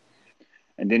retired.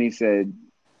 And then he said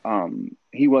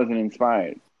he wasn't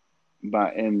inspired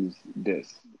by M's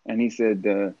diss. And he said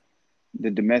the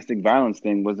domestic violence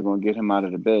thing wasn't going to get him out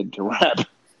of the bed to rap.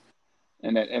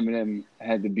 And that Eminem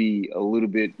had to be a little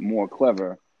bit more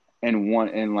clever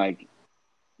and like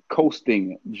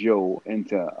coasting Joe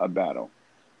into a battle.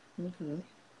 Mm-hmm.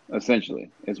 Essentially,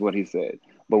 is what he said.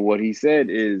 But what he said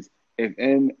is if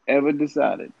M ever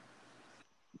decided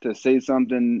to say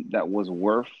something that was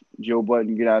worth Joe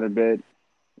Budden get out of bed,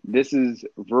 this is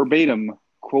verbatim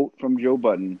quote from Joe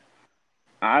Budden,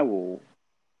 I will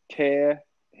tear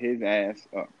his ass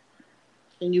up.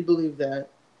 And you believe that?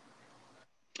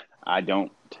 I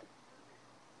don't.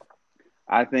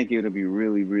 I think it'll be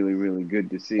really, really, really good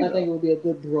to see. I think it would be a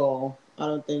good brawl. I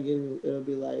don't think it'll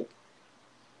be like.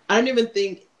 I don't even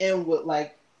think M would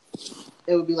like.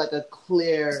 It would be like a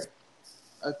clear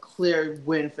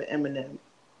win for Eminem.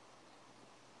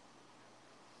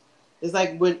 It's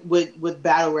like with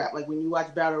battle rap. Like when you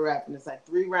watch battle rap and it's like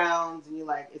 3 rounds and you're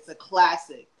like, it's a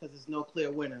classic because there's no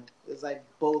clear winner. It's like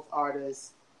both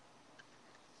artists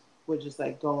were just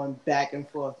like going back and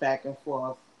forth, back and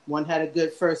forth. One had a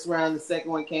good first round. The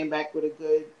second one came back with a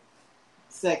good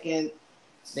second.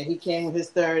 Then he came with his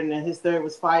third, and then his third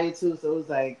was fire too. So it was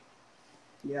like,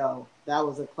 yo, that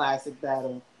was a classic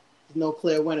battle. There's no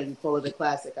clear winner. You call it a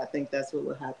classic. I think that's what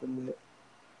would happen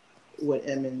with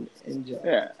M and Joe.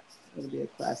 Yeah. It'll be a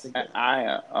classic.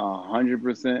 I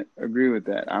 100% agree with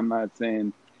that. I'm not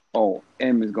saying, oh,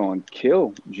 M is going to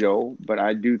kill Joe, but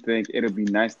I do think it'll be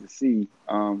nice to see.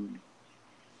 It'll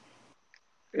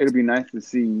be nice to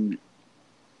see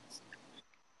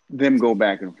them go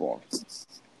back and forth.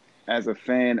 As a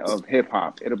fan of hip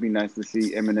hop, it'll be nice to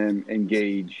see Eminem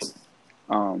engage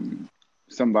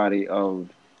somebody of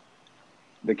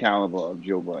the caliber of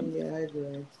Joe Budden. Yeah, I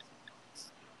agree.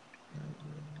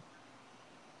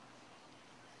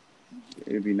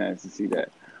 It'd be nice to see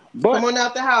that. But come on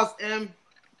out the house, M.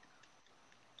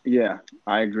 Yeah,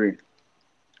 I agree.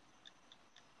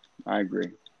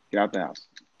 Get out the house.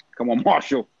 Come on,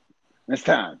 Marshall. It's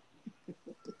time.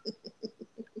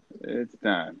 It's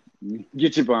time.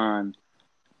 Get your bond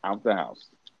out the house.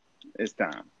 It's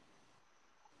time.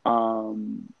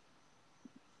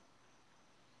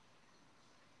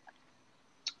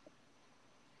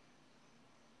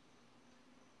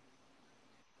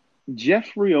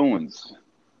 Jeffrey Owens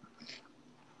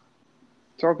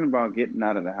talking about getting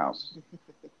out of the house.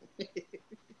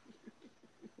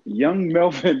 Young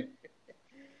Melvin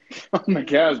on the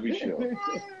Cosby Show.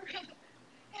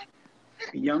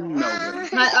 Young Melvin.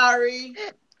 Hi, Ari.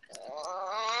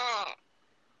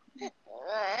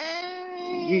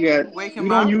 We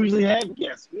don't usually have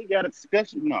guests. We got a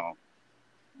special. No.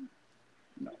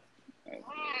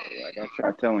 Like I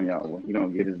tried telling y'all, when he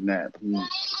don't get his nap,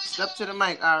 Step to the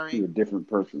mic, Ari. He's a different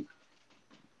person.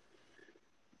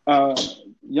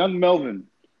 Young Melvin.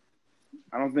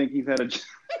 I don't think he's had a.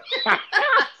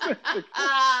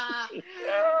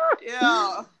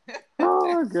 Yeah.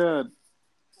 Oh God.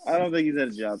 I don't think he's had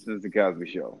a job since the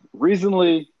Cosby Show.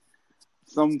 Recently,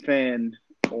 some fan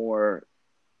or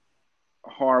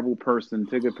horrible person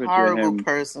took a picture of him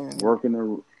working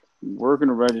the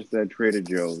register at Trader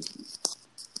Joe's,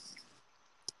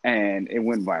 and it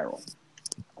went viral.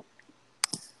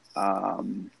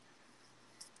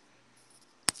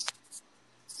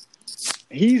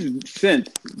 He's since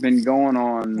been going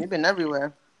on. He's been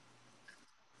everywhere.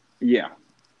 Yeah.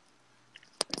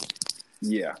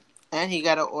 And he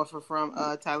got an offer from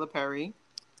Tyler Perry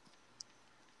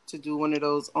to do one of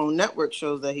those own network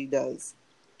shows that he does.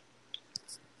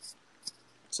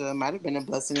 So it might have been a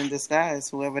blessing in disguise,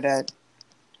 whoever that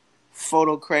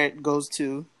photo credit goes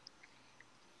to.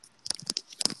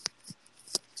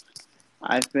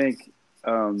 I think,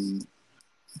 I'm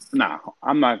not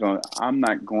going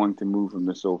to move from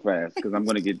this so fast because I'm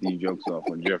going to get these jokes off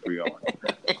on Jeffrey Owens.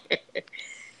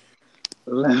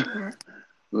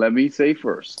 Let me say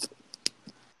first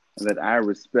that I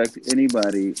respect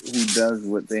anybody who does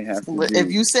what they have to do.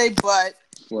 If you say but,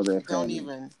 for their don't family.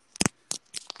 even.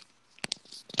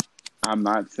 I'm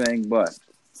not saying but.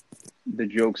 The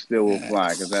joke still will fly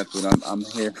because that's what I'm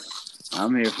here.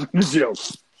 I'm here for the joke.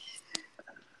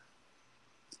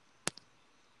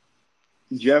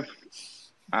 Jeff,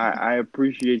 I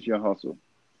appreciate your hustle.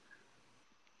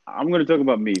 I'm going to talk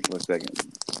about me for a second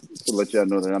to let y'all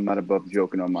know that I'm not above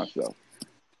joking on myself.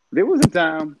 There was a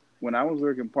time when I was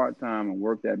working part-time and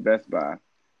worked at Best Buy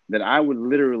that I would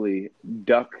literally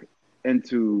duck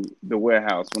into the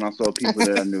warehouse when I saw people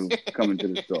that I knew coming to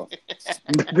the store.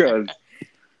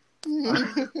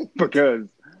 Because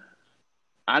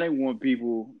I didn't want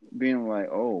people being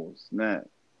like, oh, snap,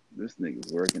 this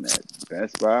nigga's working at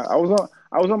Best Buy. I was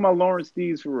on my Lawrence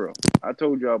Steves for real. I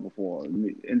told y'all before,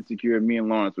 Insecure, me and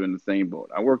Lawrence were in the same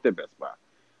boat. I worked at Best Buy.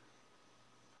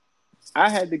 I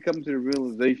had to come to the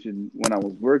realization when I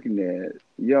was working there,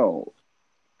 yo,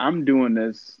 I'm doing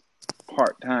this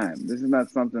part-time. This is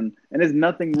not something, and there's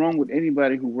nothing wrong with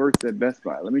anybody who works at Best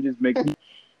Buy. Let me just make it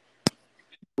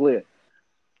clear.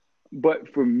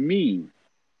 But for me,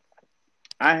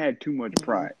 I had too much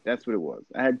pride. That's what it was.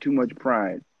 I had too much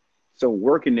pride. So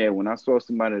working there, when I saw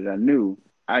somebody that I knew,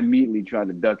 I immediately tried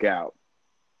to duck out.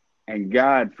 And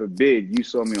God forbid you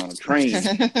saw me on a train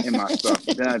in my stuff.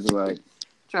 Then I'd be like,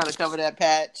 trying to cover that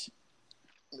patch.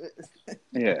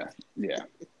 Yeah.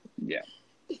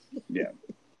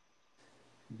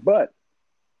 But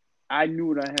I knew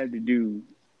what I had to do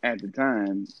at the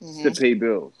time to pay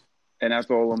bills. And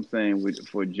that's all I'm saying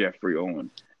for Jeffrey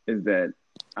Owen is that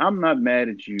I'm not mad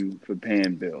at you for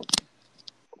paying bills.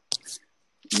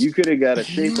 You could have got a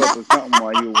shape up or something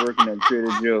while you were working at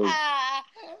Trader Joe's.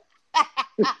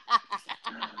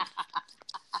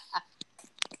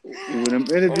 When them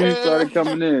interviews started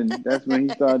coming in, that's when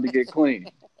he started to get clean.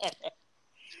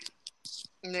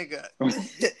 Nigga.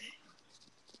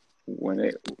 When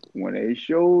the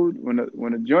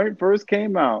joint first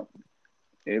came out,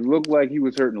 it looked like he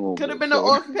was hurting a little bit. Could have been an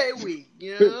off pay week,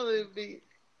 you know.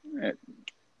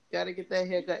 Gotta get that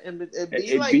haircut, and it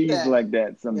be like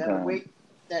that sometimes. Gotta wait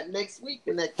that next week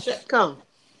when that check comes,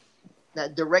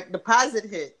 that direct deposit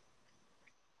hit.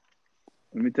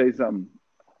 Let me tell you something.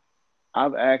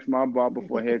 I've asked my barber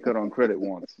for a haircut on credit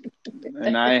once,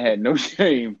 and I had no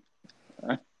shame.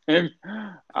 I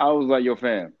was like, "Yo,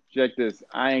 fam, check this.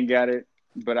 I ain't got it,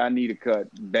 but I need a cut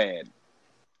bad."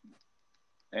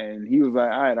 And he was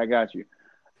like, "All right, I got you."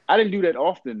 I didn't do that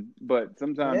often, but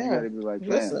sometimes you gotta be like,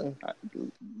 "Fam,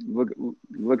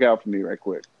 look out for me right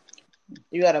quick."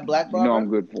 You got a black barber? You know I'm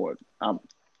good for it.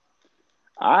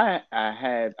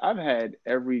 I've had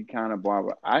every kind of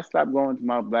barber. I stopped going to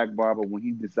my black barber when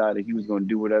he decided he was going to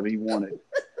do whatever he wanted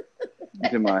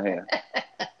to my hair.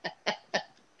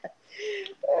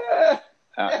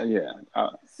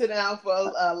 Sit down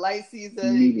for a light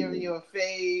season, giving you a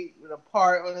fade with a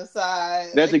part on the side.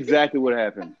 That's exactly what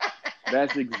happened.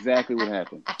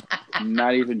 I'm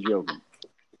not even joking.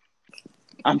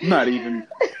 I'm not even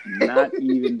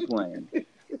playing.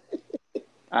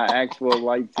 I asked for a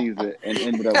light Caesar and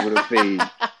ended up with a fade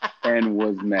and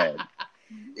was mad.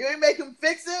 You ain't make him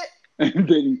fix it?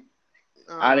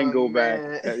 I didn't go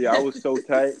back. I was so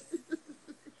tight.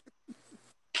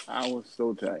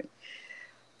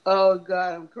 Oh,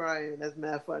 God, I'm crying. That's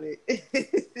mad funny.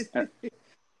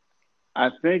 I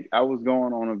think I was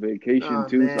going on a vacation,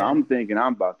 too, man. So I'm thinking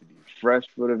I'm about to be fresh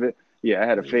for the vacation. Yeah, I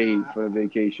had a fade for the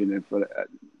vacation. And for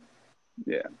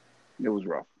it was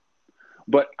rough.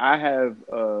 But I have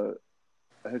a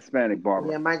Hispanic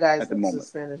barber. Yeah, my guy's at the moment. A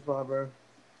Spanish barber.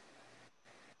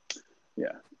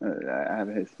 Yeah, I have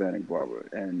a Hispanic barber.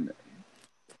 And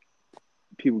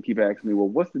people keep asking me, well,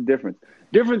 what's the difference?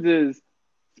 Difference is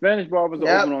Spanish barbers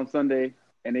are open on Sunday,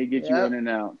 and they get you in and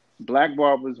out. Black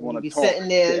barbers want to talk sitting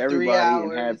there to everybody 3 hours.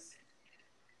 And have.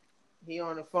 He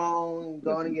on the phone,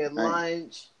 going to get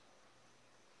lunch.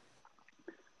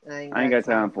 I ain't got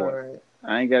time for it.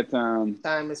 I ain't got time.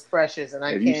 Time is precious, and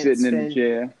I can't you sitting in the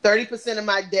chair 30% of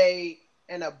my day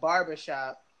in a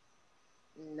barbershop.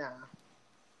 Nah.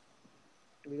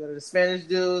 We go to the Spanish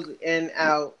dudes, in,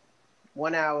 out,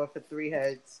 1 hour for 3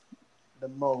 heads, the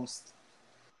most.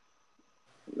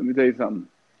 Let me tell you something.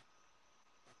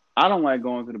 I don't like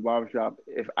going to the barbershop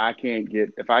if I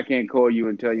can't call you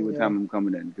and tell you what time I'm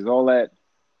coming in. Because all that,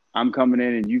 I'm coming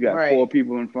in and you got 4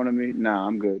 people in front of me. Nah,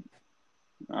 I'm good.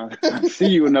 I'll see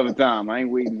you another time. I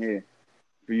ain't waiting here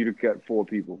for you to cut 4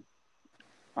 people.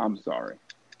 I'm sorry.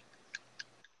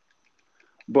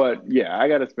 But, yeah, I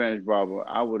got a Spanish barber.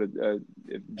 I would have,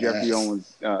 if Jeffrey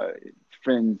Owens,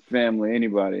 friends, family,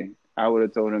 anybody, I would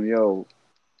have told him, yo,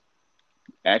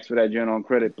 ask for that joint on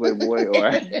credit, Playboy, or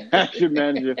ask your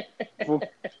manager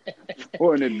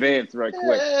for an advance right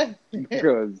quick.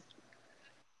 Because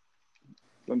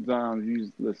sometimes you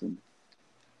just listen.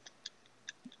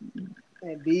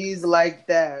 And bees like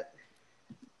that.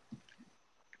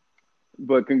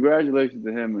 But congratulations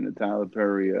to him and the Tyler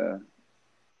Perry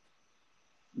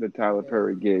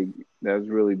gig. That was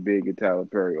really big at Tyler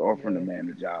Perry, offering the man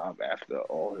a job after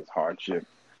all his hardship.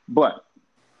 But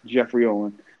Jeffrey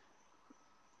Owen,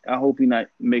 I hope he's not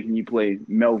making you play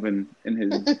Melvin in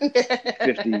his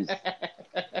 50s.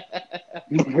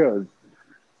 Because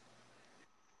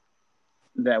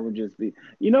that would just be...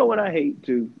 You know what I hate,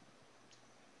 too?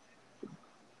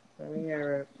 Let me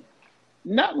hear it.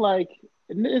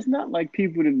 It's not like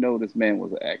people didn't know this man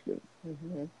was an actor.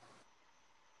 Mm-hmm.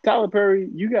 Tyler Perry,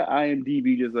 you got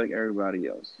IMDb just like everybody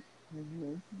else.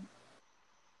 Mm-hmm.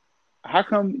 How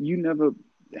come you never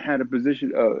had a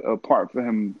position, a part for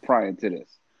him prior to this?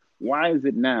 Why is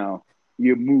it now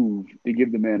you move to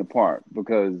give the man a part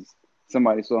because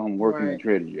somebody saw him working at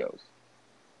Trader Joe's?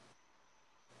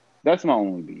 That's my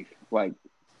only beef. Like,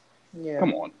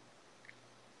 come on.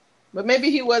 But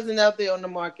maybe he wasn't out there on the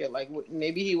market. Like,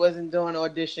 maybe he wasn't doing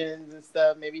auditions and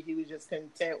stuff. Maybe he was just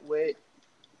content with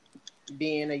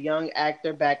being a young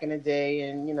actor back in the day.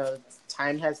 And, you know,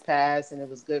 time has passed and it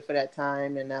was good for that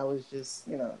time. And now it's just,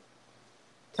 you know,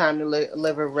 time to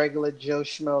live a regular Joe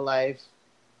Schmo life.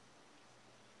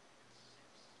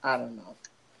 I don't know.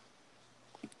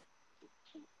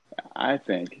 I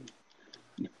think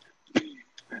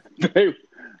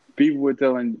people were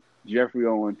telling Jeffrey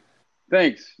Owen,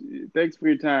 "Thanks for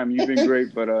your time. You've been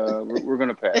great, but we're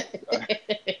gonna pass."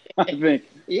 I think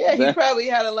Yeah, he that probably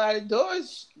had a lot of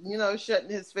doors, shut in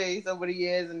his face over the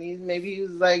years, and maybe he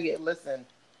was like, "Listen,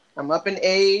 I'm up in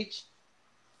age,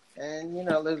 and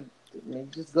let's maybe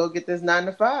just go get this 9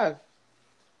 to 5."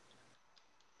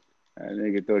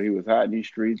 nigga thought he was hot in these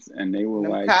streets, and they were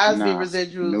Them like, Cosby "Nah, no, you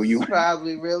residuals ain't."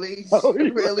 probably really, Oh,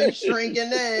 really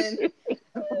shrinking in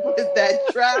with that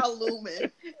trial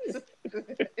looming.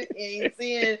 He ain't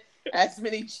seeing as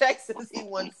many checks as he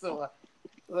once saw.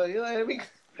 So you're like,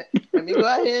 let me go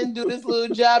ahead and do this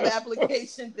little job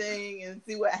application thing and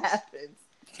see what happens.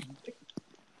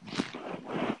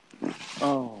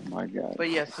 Oh my God.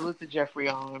 But yeah, salute to Jeffrey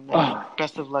Owen, man.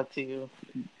 Best of luck to you.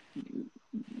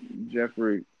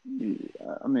 Jeffrey,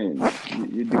 I mean,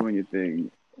 you're doing your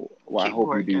thing. Well, I Keep hope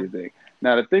working. you do your thing.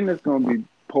 Now, the thing that's going to be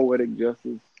poetic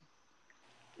justice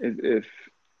is if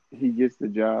he gets the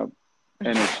job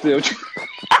and it's still.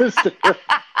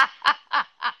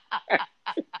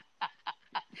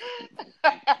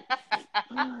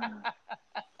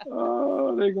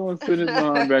 Oh, they're going to send his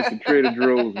behind back to Trader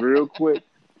Joe's real quick.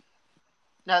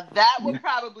 Now, that would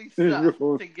probably suck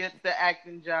to get the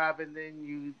acting job and then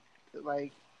you,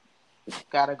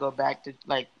 gotta go back to,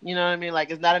 you know what I mean?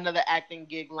 Like, it's not another acting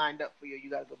gig lined up for you.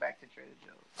 You gotta go back to Trader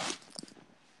Joe's.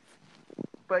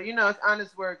 But, it's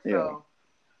honest work, so.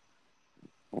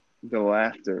 The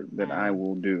laughter that I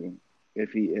will do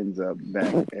if he ends up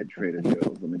back at Trader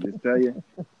Joe's. Let me just tell you,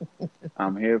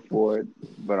 I'm here for it,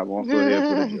 but I'm also here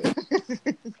for the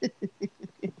jokes.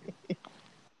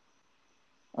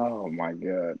 Oh, my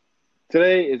God.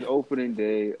 Today is opening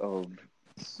day of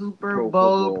Super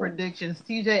Bowl predictions.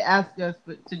 TJ asked us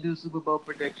to do Super Bowl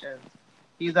predictions.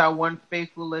 He's our one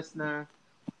faithful listener.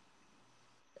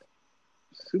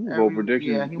 Super Bowl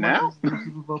predictions yeah, he now? wants us to do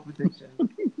Super Bowl predictions.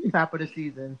 Top of the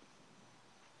season.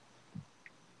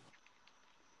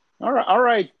 All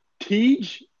right,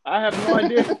 Tej. I have no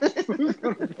idea who's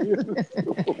going to be in the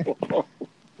Super Bowl.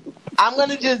 I'm going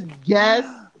to just guess.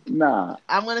 Nah.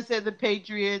 I'm going to say the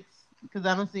Patriots because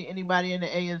I don't see anybody in the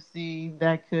AFC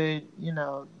that could,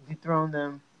 dethrone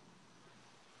them.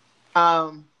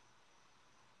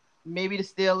 Maybe the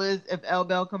Steelers if L.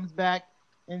 Bell comes back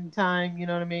in time, you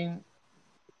know what I mean?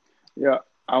 Yeah,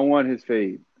 I want his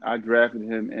fade. I drafted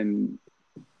him in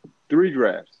 3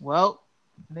 drafts. Well,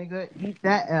 nigga, eat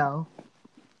that L.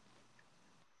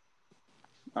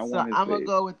 I'm going to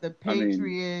go with the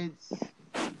Patriots,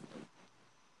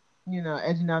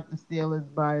 edging out the Steelers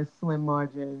by a slim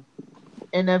margin.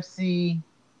 NFC,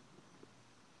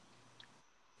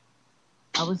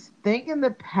 I was thinking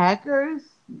the Packers.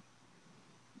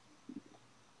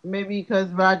 Maybe because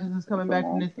Rodgers is coming back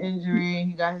from this injury and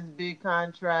he got his big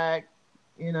contract.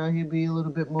 He'll be a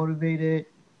little bit motivated.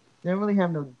 They don't really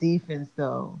have no defense,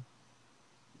 though.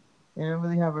 They don't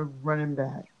really have a running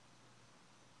back.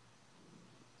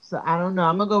 So, I don't know.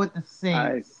 I'm going to go with the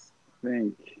Saints. I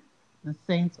think. The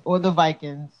Saints or the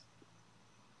Vikings.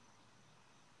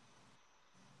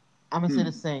 I'm going to say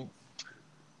the Saints.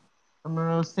 I'm going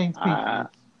to go Saints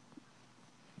Patriots.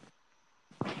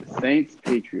 Saints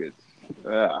Patriots.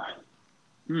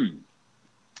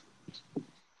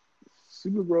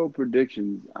 Super Bowl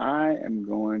predictions. I am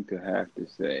going to have to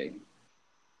say,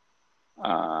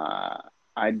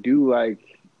 I do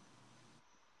like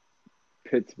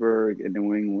Pittsburgh and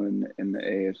New England in the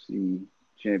AFC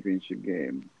Championship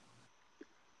game.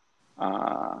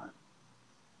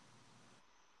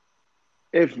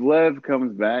 If Lev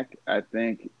comes back, I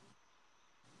think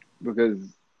because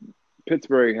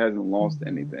Pittsburgh hasn't lost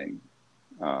anything.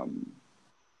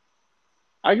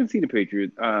 I can see the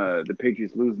Patriots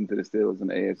losing to the Steelers in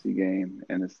the AFC game,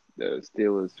 and the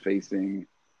Steelers facing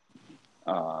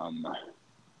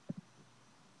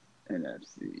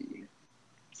NFC.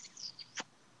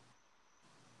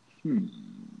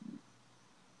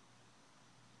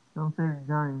 Don't say the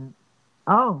Giants.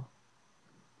 Oh,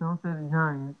 don't say the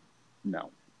Giants.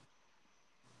 No,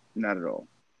 not at all.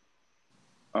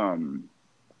 I'm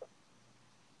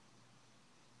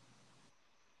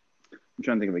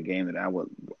trying to think of a game that I would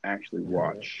actually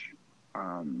watch.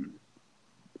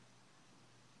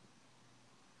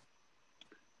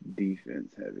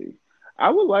 Defense heavy. I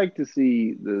would like to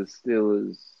see the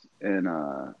Steelers and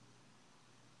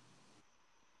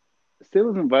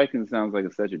Vikings sounds like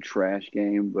it's such a trash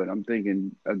game, but I'm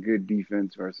thinking a good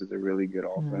defense versus a really good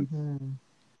offense.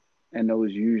 And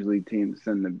those usually teams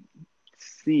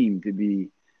seem to be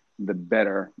the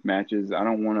better matches. I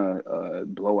don't want to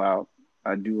blow out.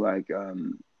 I do like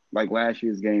Like last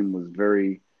year's game was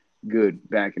very good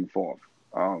back and forth.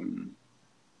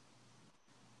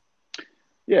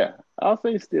 Yeah, I'll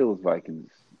say Steelers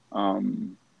Vikings.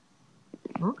 Um,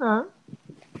 Okay.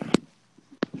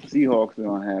 Seahawks are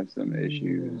gonna have some Yeah.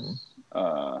 issues.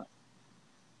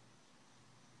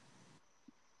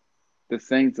 The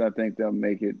Saints, I think they'll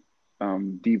make it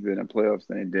deeper in the playoffs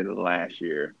than they did last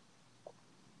year.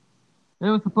 They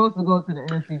were supposed to go to the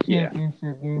NFC Yeah.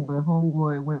 Championship game, but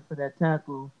homeboy went for that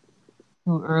tackle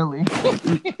too early.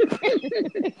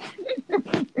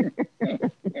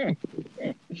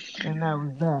 And that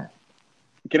was that.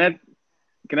 Can I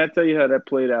can I tell you how that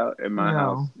played out in my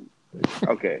house? No.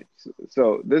 Okay,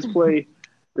 so this play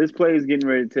is getting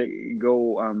ready to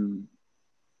go.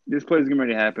 This play is getting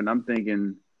ready to happen. I'm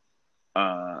thinking,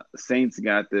 Saints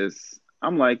got this.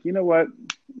 I'm like, you know what?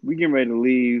 We getting ready to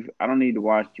leave. I don't need to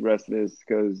watch the rest of this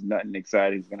because nothing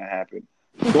exciting is gonna happen.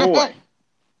 Boy,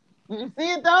 Did you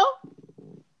see it though?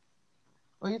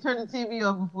 Or you turned the TV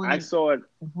off I saw it.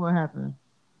 before it happened?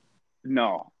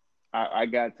 No, I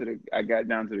got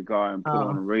down to the car and put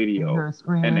on the You radio, heard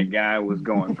screaming. and the guy was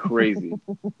going crazy.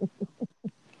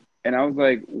 And I was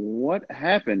like, what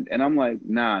happened? And I'm like,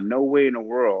 nah, no way in the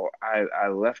world. I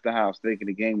left the house thinking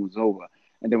the game was over.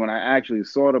 And then when I actually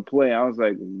saw the play, I was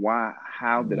like, why?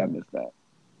 How did I miss that?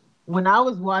 When I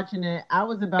was watching it, I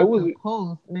was about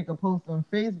to make a post on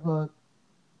Facebook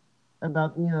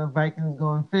about, Vikings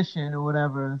going fishing or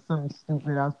whatever, something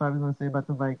stupid I was probably going to say about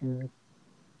the Vikings.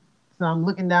 So I'm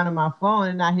looking down at my phone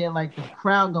and I hear like the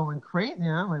crowd going crazy. And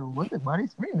I'm like, why are they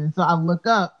screaming? So I look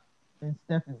up and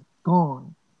Steph is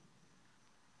gone.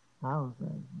 I was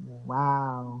like,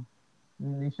 wow.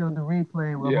 And they showed the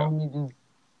replay where homie just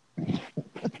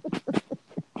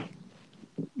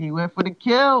he went for the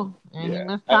kill and he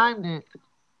mistimed it.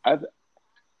 I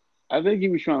think he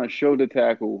was trying to show the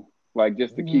tackle, like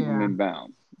just to keep him in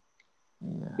bounds.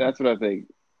 Yeah. That's what I think.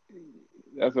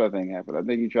 That's what I think happened. I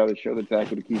think he tried to show the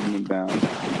tackle to keep him in bounds,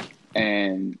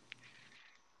 and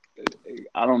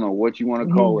I don't know what you want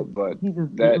to call it, but he was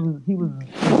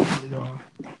totally off.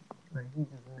 Like he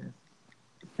just missed.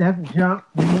 Steph jumped,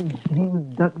 and he was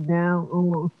ducked down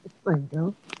almost. Like,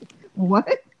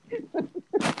 what? He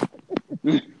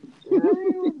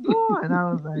was gone.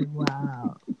 I was like,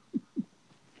 wow.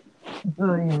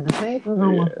 So yeah, the Saints was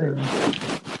almost there.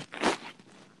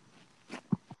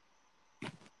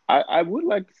 I would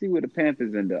like to see where the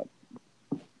Panthers end up.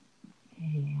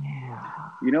 Yeah.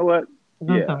 You know what?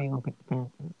 Don't tell me you're gonna pick the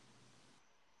Panthers.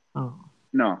 Oh.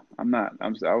 No, I'm not. I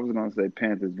was gonna say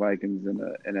Panthers, Vikings in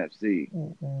the NFC.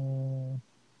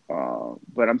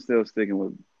 But I'm still sticking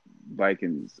with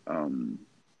Vikings.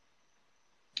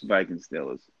 Vikings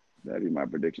Steelers. That'd be my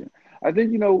prediction. I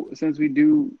think since we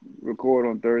do record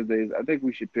on Thursdays, I think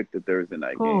we should pick the Thursday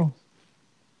night games.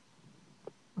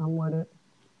 I'm with it.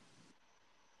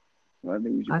 Well, I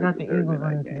think we should. I got the Eagles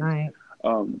on tonight.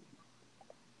 I'm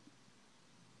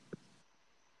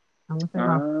gonna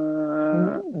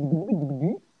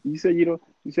say you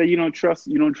said you don't trust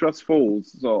Foles,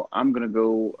 so I'm gonna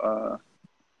go.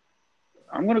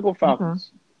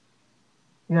 Falcons. Okay.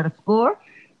 You got a score?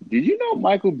 Did you know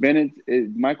Michael Bennett's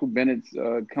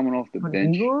coming off the For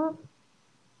bench? The Eagles?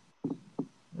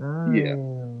 Yeah.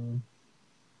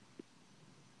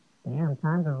 Damn,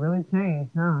 times have really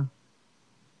changed, huh?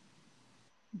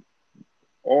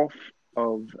 Off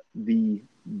of the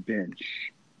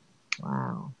bench.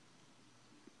 Wow.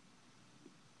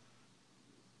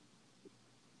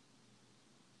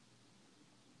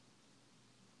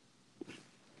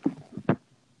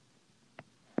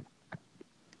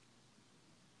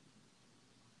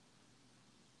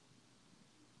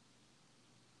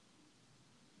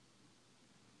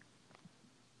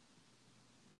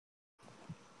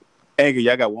 Anchor,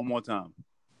 y'all got one more time.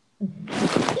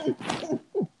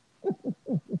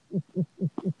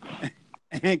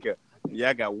 Anchor,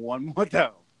 y'all got one more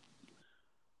time.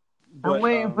 But, I'm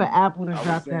waiting for Apple to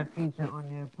drop that feature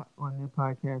on their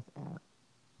podcast app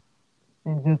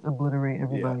and just obliterate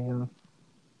everybody else.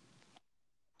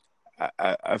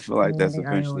 I feel like that's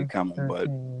eventually coming, but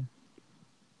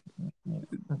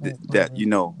that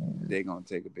they're gonna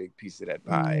take a big piece of that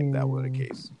pie if that were the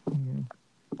case. Yeah.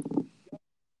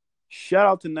 Shout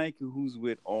out to Nike, who's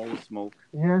with All the Smoke.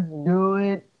 Just do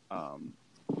it.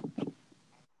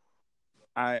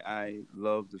 I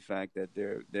love the fact that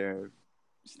they're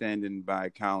standing by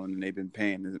Colin and they've been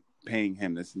paying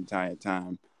him this entire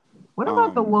time. What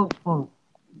about the woke folk?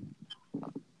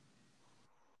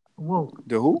 Woke.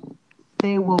 The who?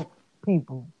 Stay woke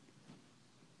people.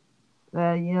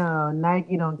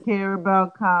 Nike don't care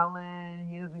about Colin.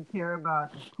 He doesn't care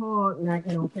about the toys.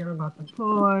 Nike don't care about the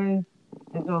toys.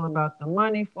 It's all about the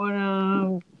money for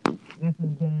them. This has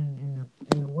been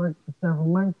in the works for several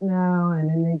months now, and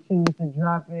then they choose to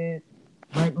drop it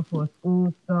right before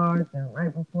school starts and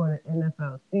right before the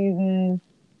NFL season.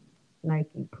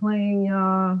 Nike playing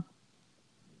y'all.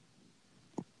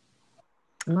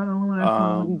 Am I the only one that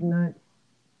call these nuts?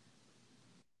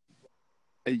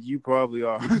 You probably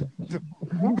are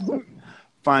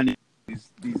finding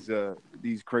these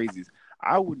crazies.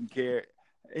 I wouldn't care.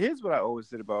 Here's what I always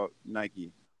said about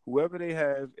Nike. Whoever they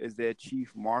have as their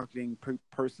chief marketing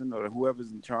person or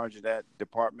whoever's in charge of that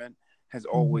department has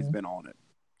always been on it.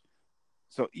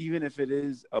 So even if it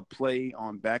is a play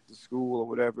on back to school or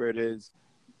whatever it is,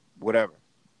 whatever.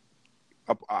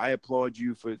 I applaud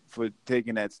you for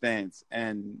taking that stance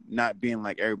and not being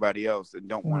like everybody else and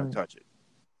don't want to touch it.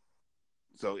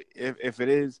 So if it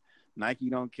is, Nike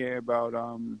don't care about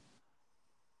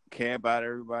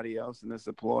everybody else and this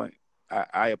applaud.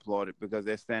 I applaud it because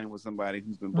they're standing with somebody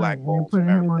who's been blackballed. They're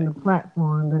putting him on the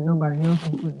platform that nobody else is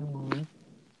putting him on.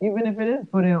 Even if it is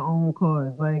for their own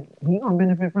cause, like he gonna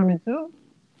benefit from it too.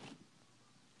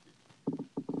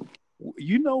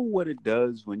 You know what it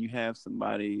does when you have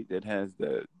somebody that has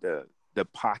the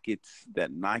pockets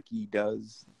that Nike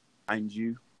does behind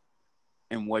you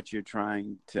and what you're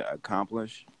trying to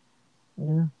accomplish.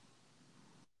 Yeah.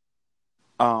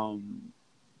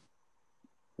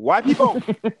 White people,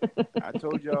 I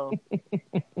told y'all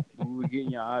we were getting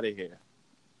y'all out of here.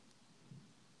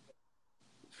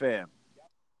 Fam,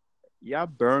 y'all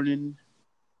burning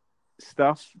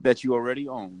stuff that you already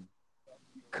own,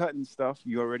 cutting stuff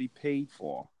you already paid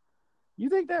for. You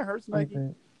think that hurts Nike?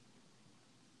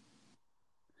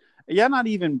 Y'all not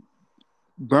even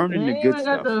burning the good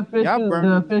stuff.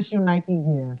 The official Nike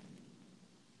gear.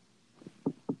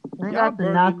 They got the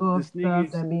knockoff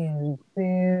stuff that be in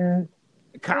Sears.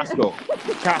 Costco.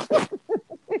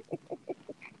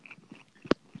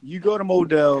 You go to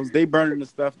Modell's, they burning the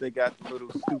stuff they got the little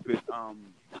stupid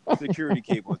security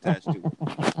cable attached to it.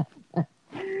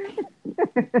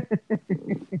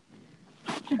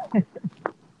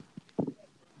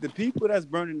 The people that's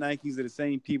burning Nikes are the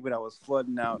same people that was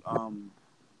flooding out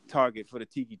Target for the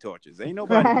tiki torches. Ain't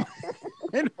nobody,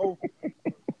 ain't no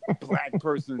black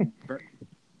person.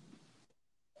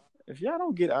 If y'all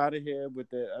don't get out of here with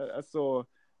that, I saw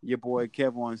your boy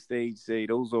Kev on stage say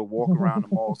those are walk around the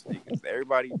mall sneakers.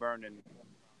 Everybody burning.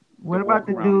 What about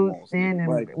the dude standing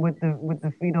with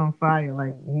the feet on fire?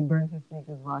 Like he burns his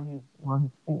sneakers while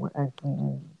his feet were actually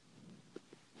in.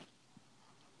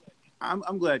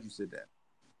 I'm glad you said that,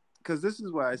 because this is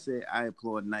why I say I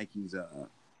applaud Nike's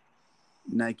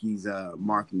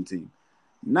marketing team.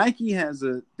 Nike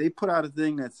they put out a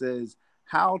thing that says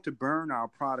how to burn our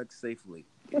products safely.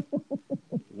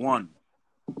 1,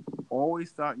 always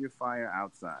start your fire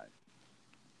outside.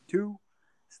 2,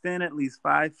 stand at least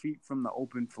 5 feet from the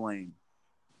open flame.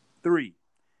 3,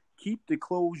 keep the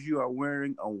clothes you are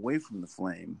wearing away from the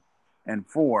flame. And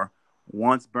 4,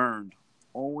 once burned,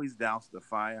 always douse the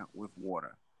fire with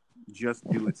water. Just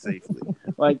do it safely.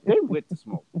 Like, they with the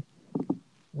smoke.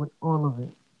 With all of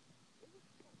it.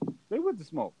 They with the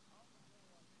smoke.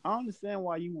 I don't understand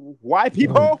why you white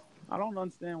people. I don't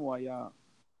understand why y'all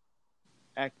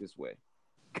act this way.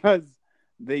 Because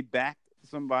they backed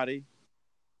somebody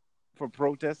for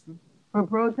protesting? For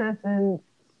protesting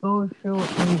social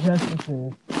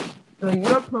injustices. So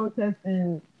you're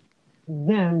protesting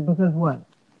them because what?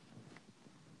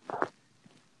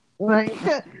 Like,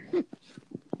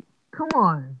 come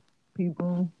on,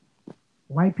 people.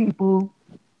 White people.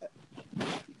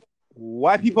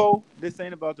 White people, this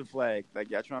ain't about the flag. Like,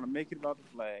 y'all trying to make it about the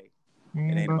flag. It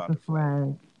ain't about the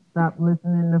flag. Stop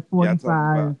listening to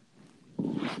 45.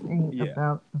 Ain't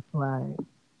about the flag.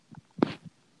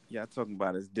 Y'all talking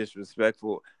about it's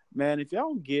disrespectful. Man, if y'all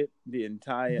don't get the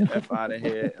entire F out of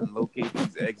here and locate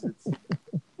these exits,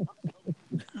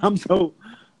 I'm so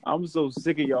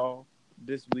sick of y'all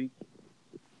this week.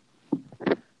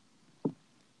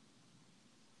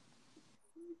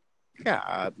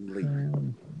 Godly.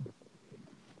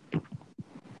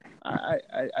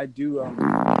 I do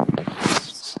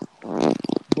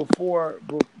before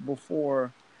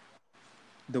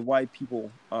the white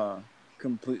people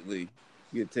completely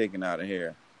get taken out of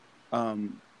here.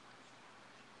 Colin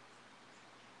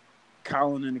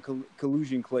in the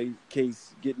collusion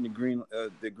case getting the green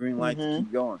light to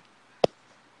keep going.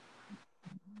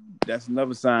 That's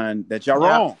another sign that y'all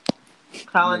wrong.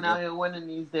 Colin out here winning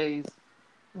these days.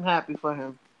 I'm happy for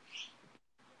him.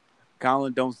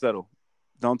 Colin, don't settle.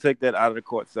 Don't take that out of the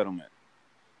court settlement.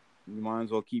 You might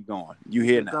as well keep going. You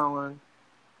here now. Going.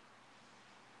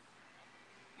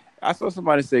 I saw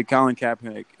somebody say Colin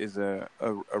Kaepernick is a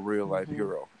real life Mm-hmm.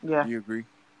 hero. Yeah. Do you agree?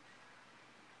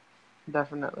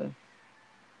 Definitely.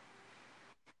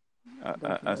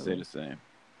 I say the same.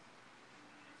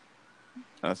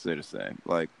 I say the same.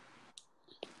 Like,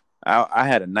 I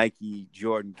had a Nike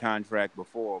Jordan contract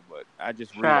before, but I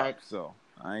just re-upped, so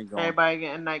I ain't going. Everybody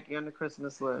getting Nike on the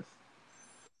Christmas list.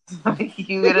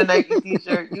 You get a Nike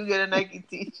t-shirt. You get a Nike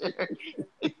t-shirt.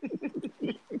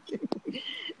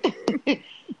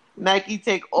 Nike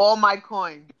take all my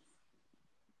coins.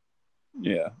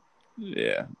 Yeah.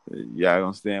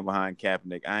 Gonna stand behind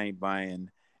Kaepernick. I ain't buying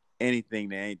anything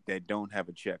that don't have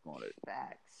a check on it.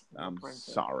 Facts. I'm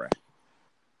sorry.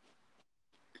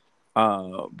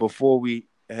 Before we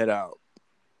head out,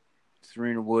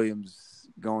 Serena Williams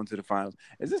going to the finals.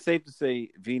 Is it safe to say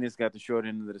Venus got the short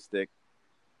end of the stick?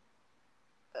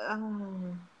 Yeah,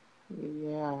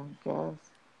 I guess.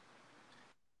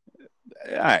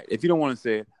 All right. If you don't want to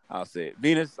say it, I'll say it.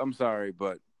 Venus, I'm sorry,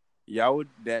 but y'all would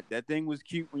that thing was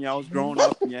cute when y'all was growing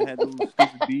up and y'all had those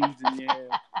stupid beads in your hair.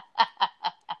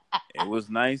 It was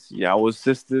nice. Y'all was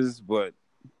sisters, but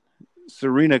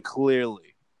Serena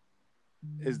clearly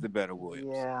is the better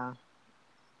Williams. Yeah.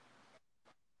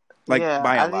 Like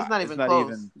by a lot. It's not even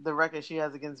close. The record she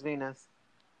has against Venus.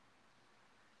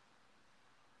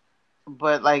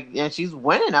 But and she's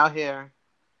winning out here.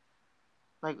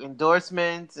 Like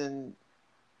endorsements and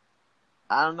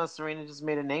I don't know. Serena just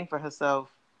made a name for herself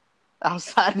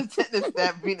outside of tennis.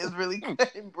 That Venus really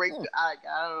couldn't break the. I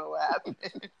don't know what happened.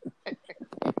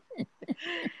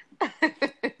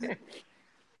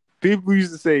 People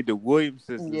used to say the Williams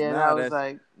sisters. Yeah, now that's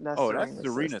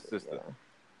Serena's sister. Yeah.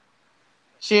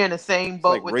 She in the same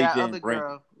boat with that other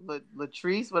Brandy. girl,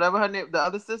 Latrice, whatever her name, the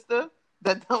other sister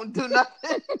that don't do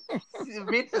nothing.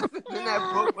 Venus is in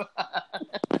that boat with her.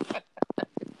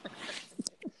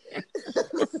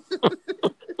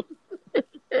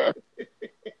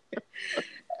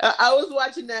 I was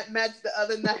watching that match the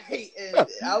other night, and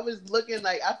I was looking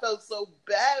I felt so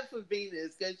bad for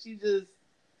Venus because she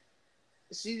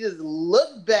just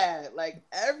looked bad, like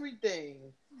everything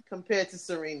compared to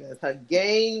Serena. Her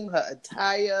game, her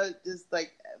attire, just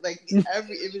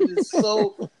it was just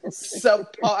so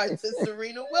subpar to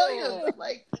Serena Williams. I'm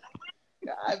like,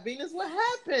 God, Venus, what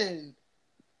happened?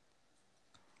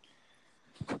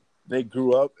 They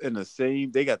grew up in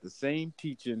they got the same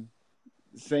teaching,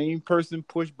 same person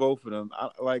pushed both of them.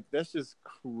 That's just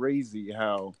crazy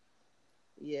how.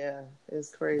 Yeah,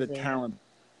 it's crazy. The talent.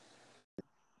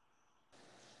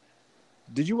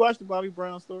 Did you watch the Bobby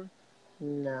Brown story?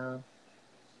 No.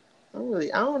 I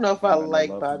don't know if I like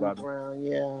Bobby Brown.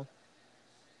 Yeah.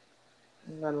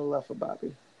 I got no love for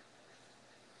Bobby.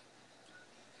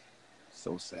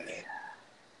 So sad.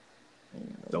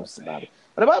 So sad.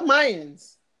 What about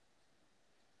Mayans?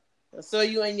 I saw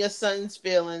you and your son's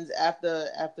feelings after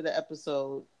the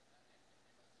episode.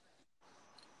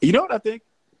 You know what I think?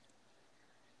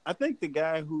 I think the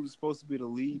guy who's supposed to be the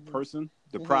lead person,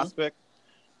 the prospect,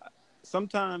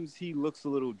 sometimes he looks a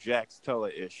little Jax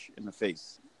Teller-ish in the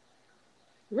face.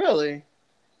 Really?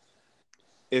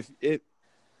 If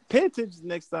pay attention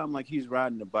next time, he's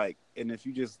riding a bike, and if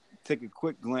you just take a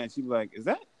quick glance, you're like, "Is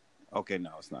that?" Okay,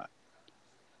 no, it's not.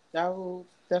 I will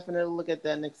definitely look at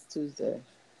that next Tuesday.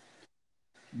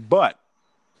 But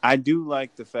I do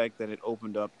like the fact that it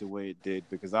opened up the way it did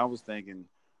because I was thinking,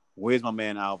 "Where's my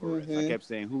man Alvarez?" I kept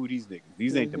saying, "Who are these niggas?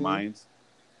 These ain't the Mayans."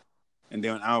 And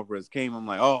then when Alvarez came, I'm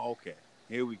like, "Oh, okay,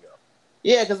 here we go."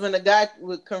 Yeah, because when the guy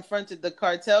confronted the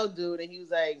cartel dude and he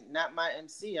was like, "Not my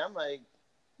MC," I'm like,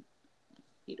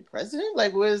 "He the president?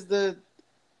 Where's that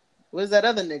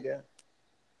other nigga?"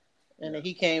 And then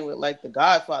he came with the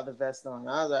Godfather vest on.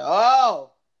 I was like,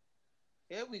 "Oh,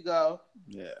 here we go."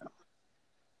 Yeah.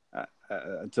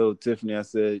 I told Tiffany, I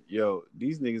said, "Yo,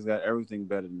 these niggas got everything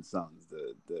better than Suns."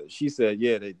 She said,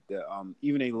 "Yeah,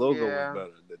 even their logo was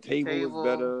better. The table was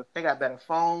better. They got better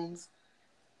phones."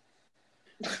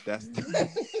 That's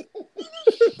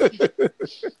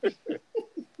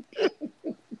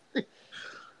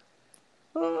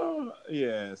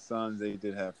yeah, Suns. They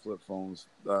did have flip phones.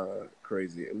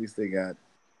 Crazy. At least they got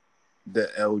the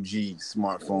LG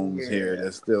smartphones here.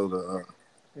 That's still the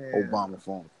Obama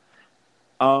phone.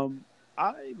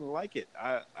 I like it.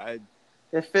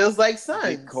 It feels like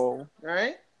Suns. Big Cole,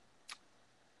 right?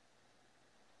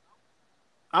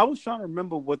 I was trying to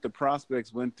remember what the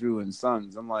prospects went through in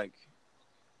Suns. I'm like,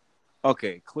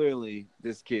 okay, clearly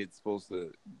this kid's supposed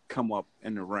to come up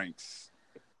in the ranks.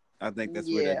 I think that's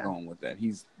where they're going with that.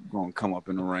 He's going to come up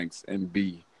in the ranks and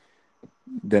be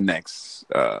the next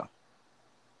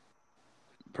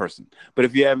person. But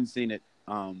if you haven't seen it,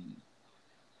 I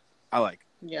like it.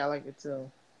 Yeah, I like it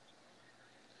too.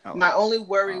 My only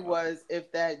worry was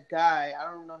if that guy, I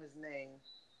don't know his name,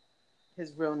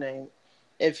 his real name,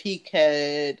 if he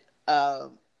could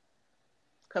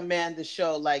command the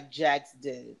show like Jax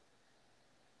did.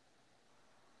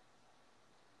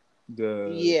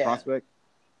 The prospect?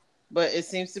 But it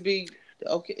seems to be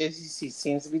okay. He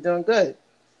seems to be doing good.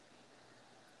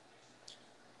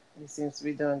 He seems to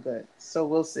be doing good. So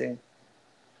we'll see.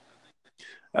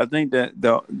 I think that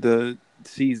the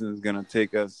season is going to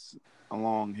take us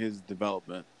along his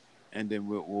development, and then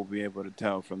we'll be able to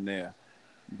tell from there.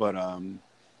 But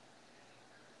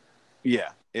yeah,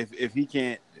 if he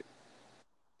can't,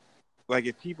 like,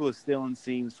 if people are stealing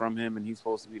scenes from him and he's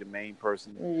supposed to be the main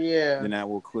person, then that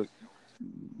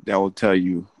will tell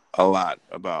you a lot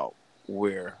about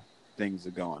where things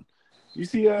are going. You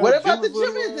see, what about the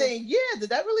Jimmy thing? Yeah,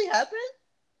 did that really happen?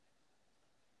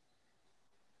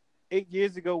 8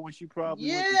 years ago when she probably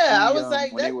went to see, I was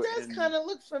like, that does kind of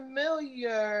look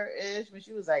familiar-ish when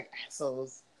she was like,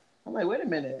 assholes. I'm like, wait a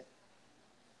minute.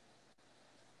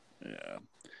 Yeah.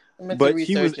 But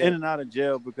she was in and out of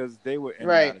jail because they were in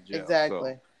and out of jail.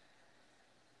 Exactly.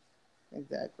 So.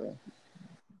 Exactly.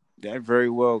 That very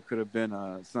well could have been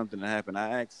something that happened.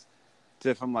 I asked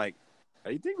Tiff, I'm like,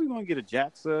 do you think we're going to get a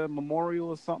Jax memorial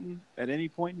or something at any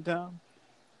point in time?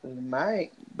 We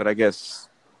might. But I guess...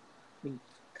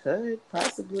 Could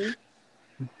possibly.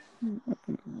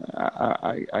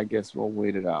 I guess we'll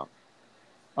wait it out.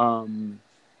 The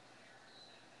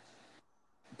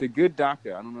Good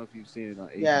Doctor. I don't know if you've seen it on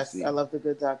ABC. Yes, I love The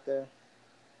Good Doctor.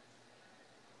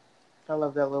 I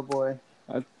love that little boy.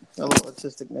 That little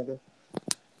autistic nigga.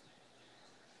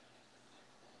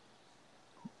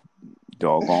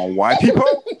 Doggone white people.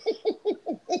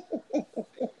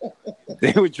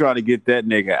 They were trying to get that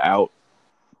nigga out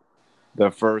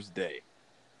the first day.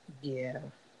 Yeah.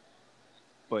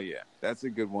 But yeah, that's a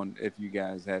good one if you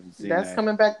guys haven't seen That's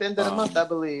coming back the end of the month, I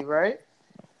believe, right?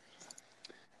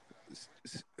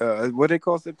 What they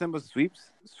call September sweeps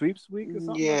week or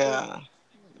something? Yeah. Like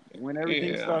that? When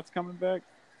everything starts coming back?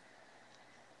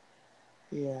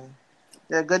 Yeah.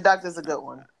 The Good Doctor's a good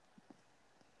one.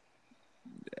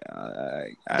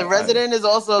 The Resident is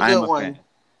also a good one. Fan.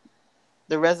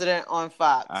 The Resident on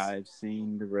Fox. I've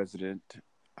seen The Resident.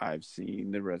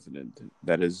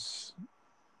 That is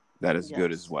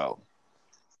good as well.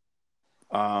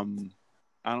 I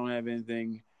don't have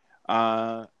anything.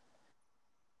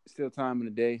 Still time in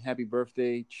the day. Happy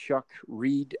birthday, Chuck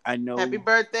Reed. I know. Happy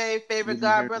birthday, favorite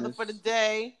god brother for the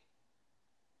day.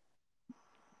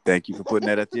 Thank you for putting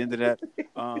that at the end of that.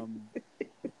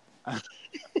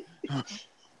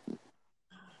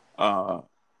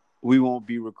 We won't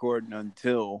be recording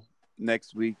until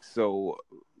next week, so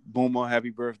Boomer,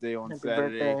 happy birthday on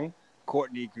Saturday. Birthday.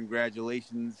 Courtney,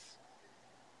 congratulations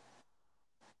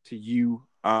to you.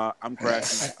 I'm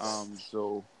crashing.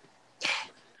 So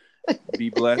be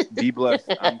blessed.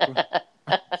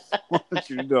 I want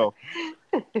you to know.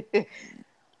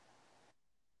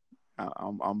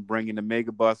 I'm bringing the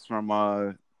mega bus from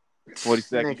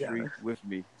 42nd Street with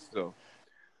me. So,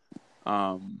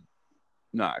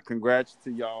 congrats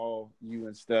to y'all, you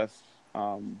and Steph.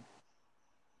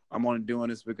 I'm only doing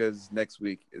this because next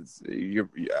week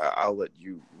I'll let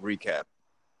you recap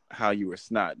how you were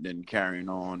snotting and carrying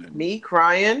on. And me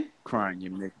crying,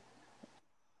 you nigga.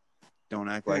 Don't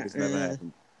act like it's never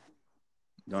happened.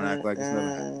 Don't act like it's never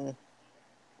happened.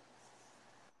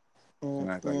 Don't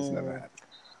act like it's never happened.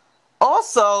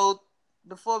 Also,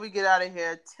 before we get out of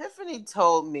here, Tiffany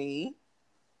told me.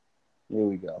 Here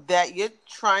we go. That you're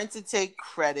trying to take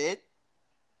credit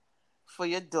for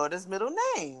your daughter's middle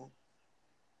name.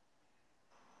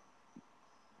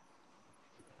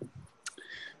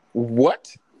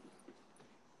 What?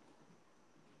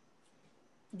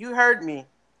 You heard me.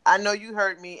 I know you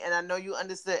heard me, and I know you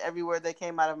understood every word that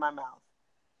came out of my mouth.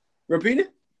 Repeat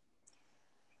it.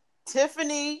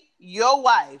 Tiffany, your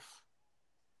wife,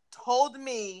 told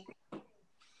me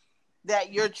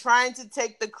that you're trying to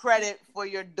take the credit for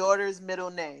your daughter's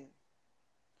middle name.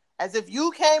 As if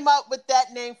you came up with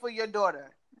that name for your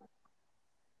daughter.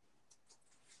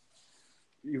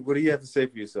 What do you have to say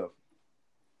for yourself?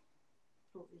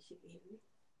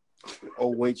 Oh,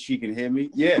 wait, she can hear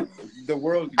me? Yeah, the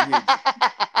world can hear you.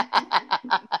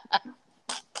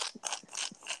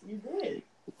 You did.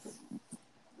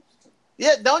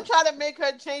 Yeah, don't try to make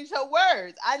her change her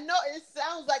words. I know it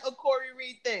sounds like a Corey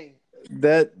Reed thing.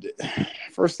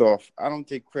 First off, I don't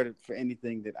take credit for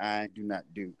anything that I do not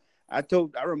do. I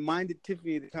reminded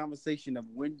Tiffany of the conversation of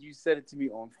when you said it to me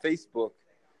on Facebook.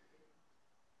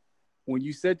 When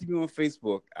you said to me on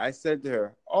Facebook, I said to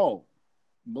her, "Oh,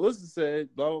 Melissa said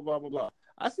blah blah blah blah blah."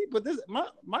 I see, but this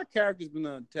my character's been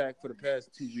attacked for the past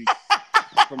 2 weeks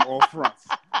from all fronts.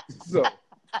 So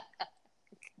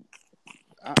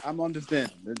I'm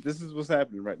understanding. This is what's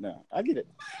happening right now. I get it.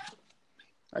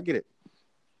 I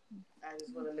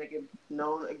just want to make it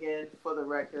known again for the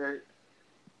record.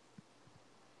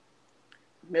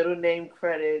 Middle name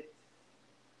credit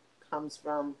comes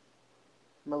from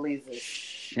Melisa.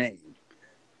 Shame.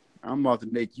 I'm about to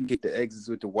make you get the exits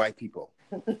with the white people.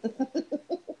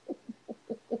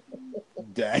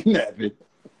 Dang nabbit.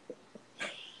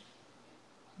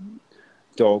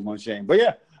 Doggone shame. But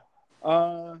yeah.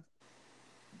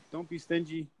 Don't be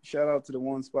stingy. Shout out to the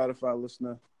one Spotify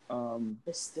listener.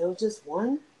 It's still just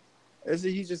one?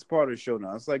 He's just part of the show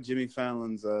now. It's like Jimmy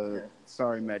Fallon's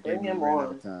Sorry Matt Damon ran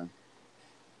out of time.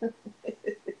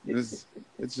 It's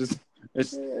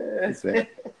sad.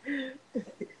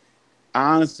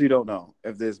 I honestly don't know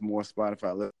if there's more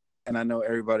Spotify listeners. And I know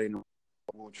everybody in the world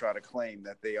will try to claim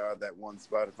that they are that one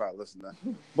Spotify listener.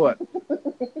 But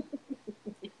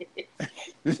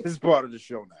this is part of the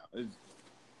show now.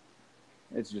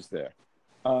 It's just there.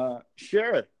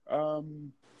 Share it.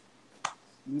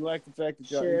 We like the fact that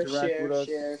y'all interact with us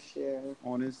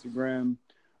on Instagram.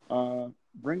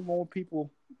 Bring more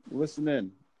people. Listen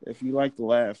in. If you like to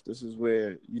laugh, this is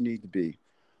where you need to be.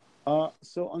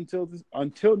 So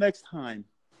until next time.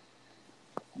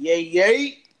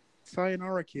 Yay.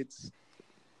 Sayonara, kids.